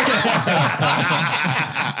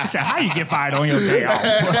 I said, how you get fired on your day off?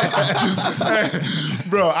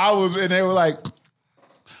 Bro, and they were like,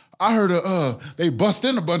 I heard they bust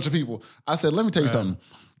in a bunch of people. I said, let me tell you something.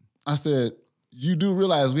 I said, you do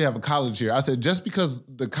realize we have a college here. I said, just because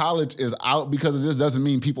the college is out because of this doesn't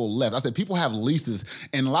mean people left. I said, people have leases,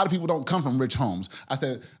 and a lot of people don't come from rich homes. I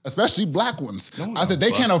said, especially black ones. I said,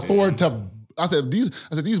 they can't afford to. I said,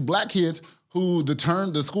 these black kids who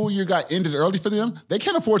the school year got ended early for them, they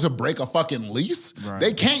can't afford to break a fucking lease. Right.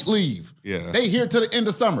 They can't leave. Yeah. They here to the end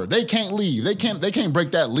of summer. They can't leave. They can't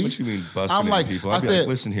break that lease. What you mean busting people? I said,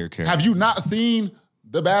 listen here, Karen. Have you not seen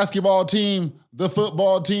the basketball team, the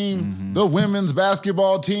football team, the women's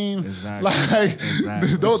basketball team? Exactly.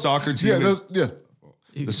 The soccer team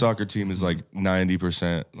the soccer team is like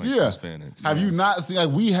 90% Hispanic. Have you not seen, like,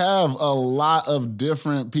 we have a lot of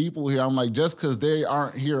different people here. I'm like, just because they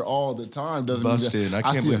aren't here all the time doesn't mean that.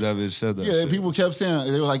 I can't believe that bitch said that. Yeah, people kept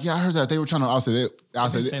saying, they were like, yeah, I heard that. They were trying to, I said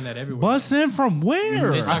saying that everywhere. Bust in from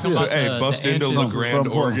where? Bust into LeGrand,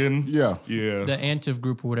 Oregon. Yeah. The Antiv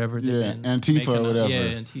group or whatever. Yeah, Antifa or whatever.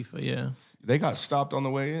 Yeah, Antifa, yeah. They got stopped on the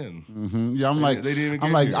way in. Mm-hmm. Yeah, they didn't even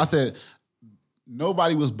get here. I said,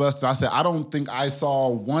 nobody was busted. I said, I don't think I saw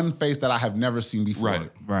one face that I have never seen before.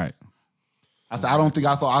 Right. I said, I don't think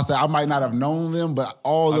I saw. I said, I might not have known them, but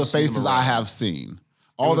all the faces I have seen.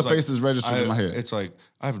 All the faces registered in my head. It's like,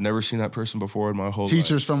 I've never seen that person before in my whole life.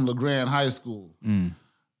 Teachers from LeGrand High School.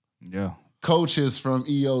 Yeah. Coaches from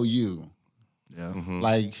EOU. Yeah. Mm-hmm.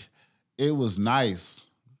 Like, it was nice.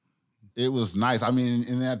 It was nice. I mean,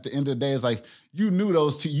 and at the end of the day, it's like, you knew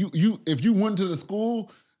those you if you went to the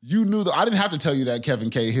school, you knew I didn't have to tell you that Kevin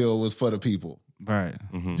Cahill was for the people. Right.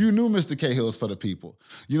 Mm-hmm. You knew Mr. Cahill was for the people.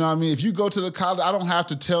 You know what I mean? If you go to the college, I don't have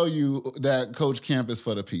to tell you that Coach Kemp is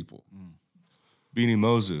for the people. Beanie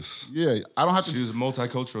Moses. Yeah, I don't have to. She was a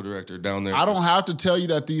multicultural director down there. I don't have to tell you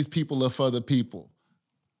that these people are for the people.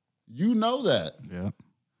 You know that. Yeah.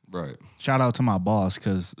 Right. Shout out to my boss,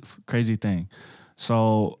 because crazy thing.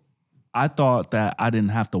 So I thought that I didn't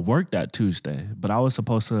have to work that Tuesday, but I was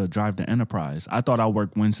supposed to drive to Enterprise. I thought I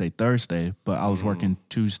worked Wednesday, Thursday, but I was working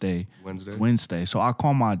Tuesday, Wednesday. So I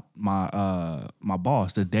called my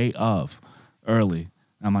boss the day of early.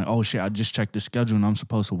 I'm like, oh shit, I just checked the schedule and I'm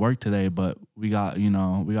supposed to work today, but we got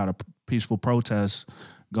a peaceful protest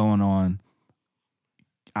going on.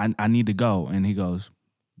 I need to go. And he goes,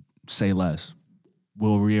 say less.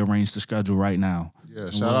 We'll rearrange the schedule right now. Yeah,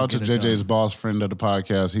 shout out to JJ's boss friend of the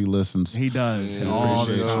podcast. He listens. He does all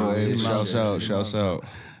the time. Hey, shouts out.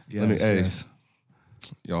 Yes.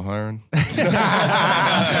 Y'all hiring?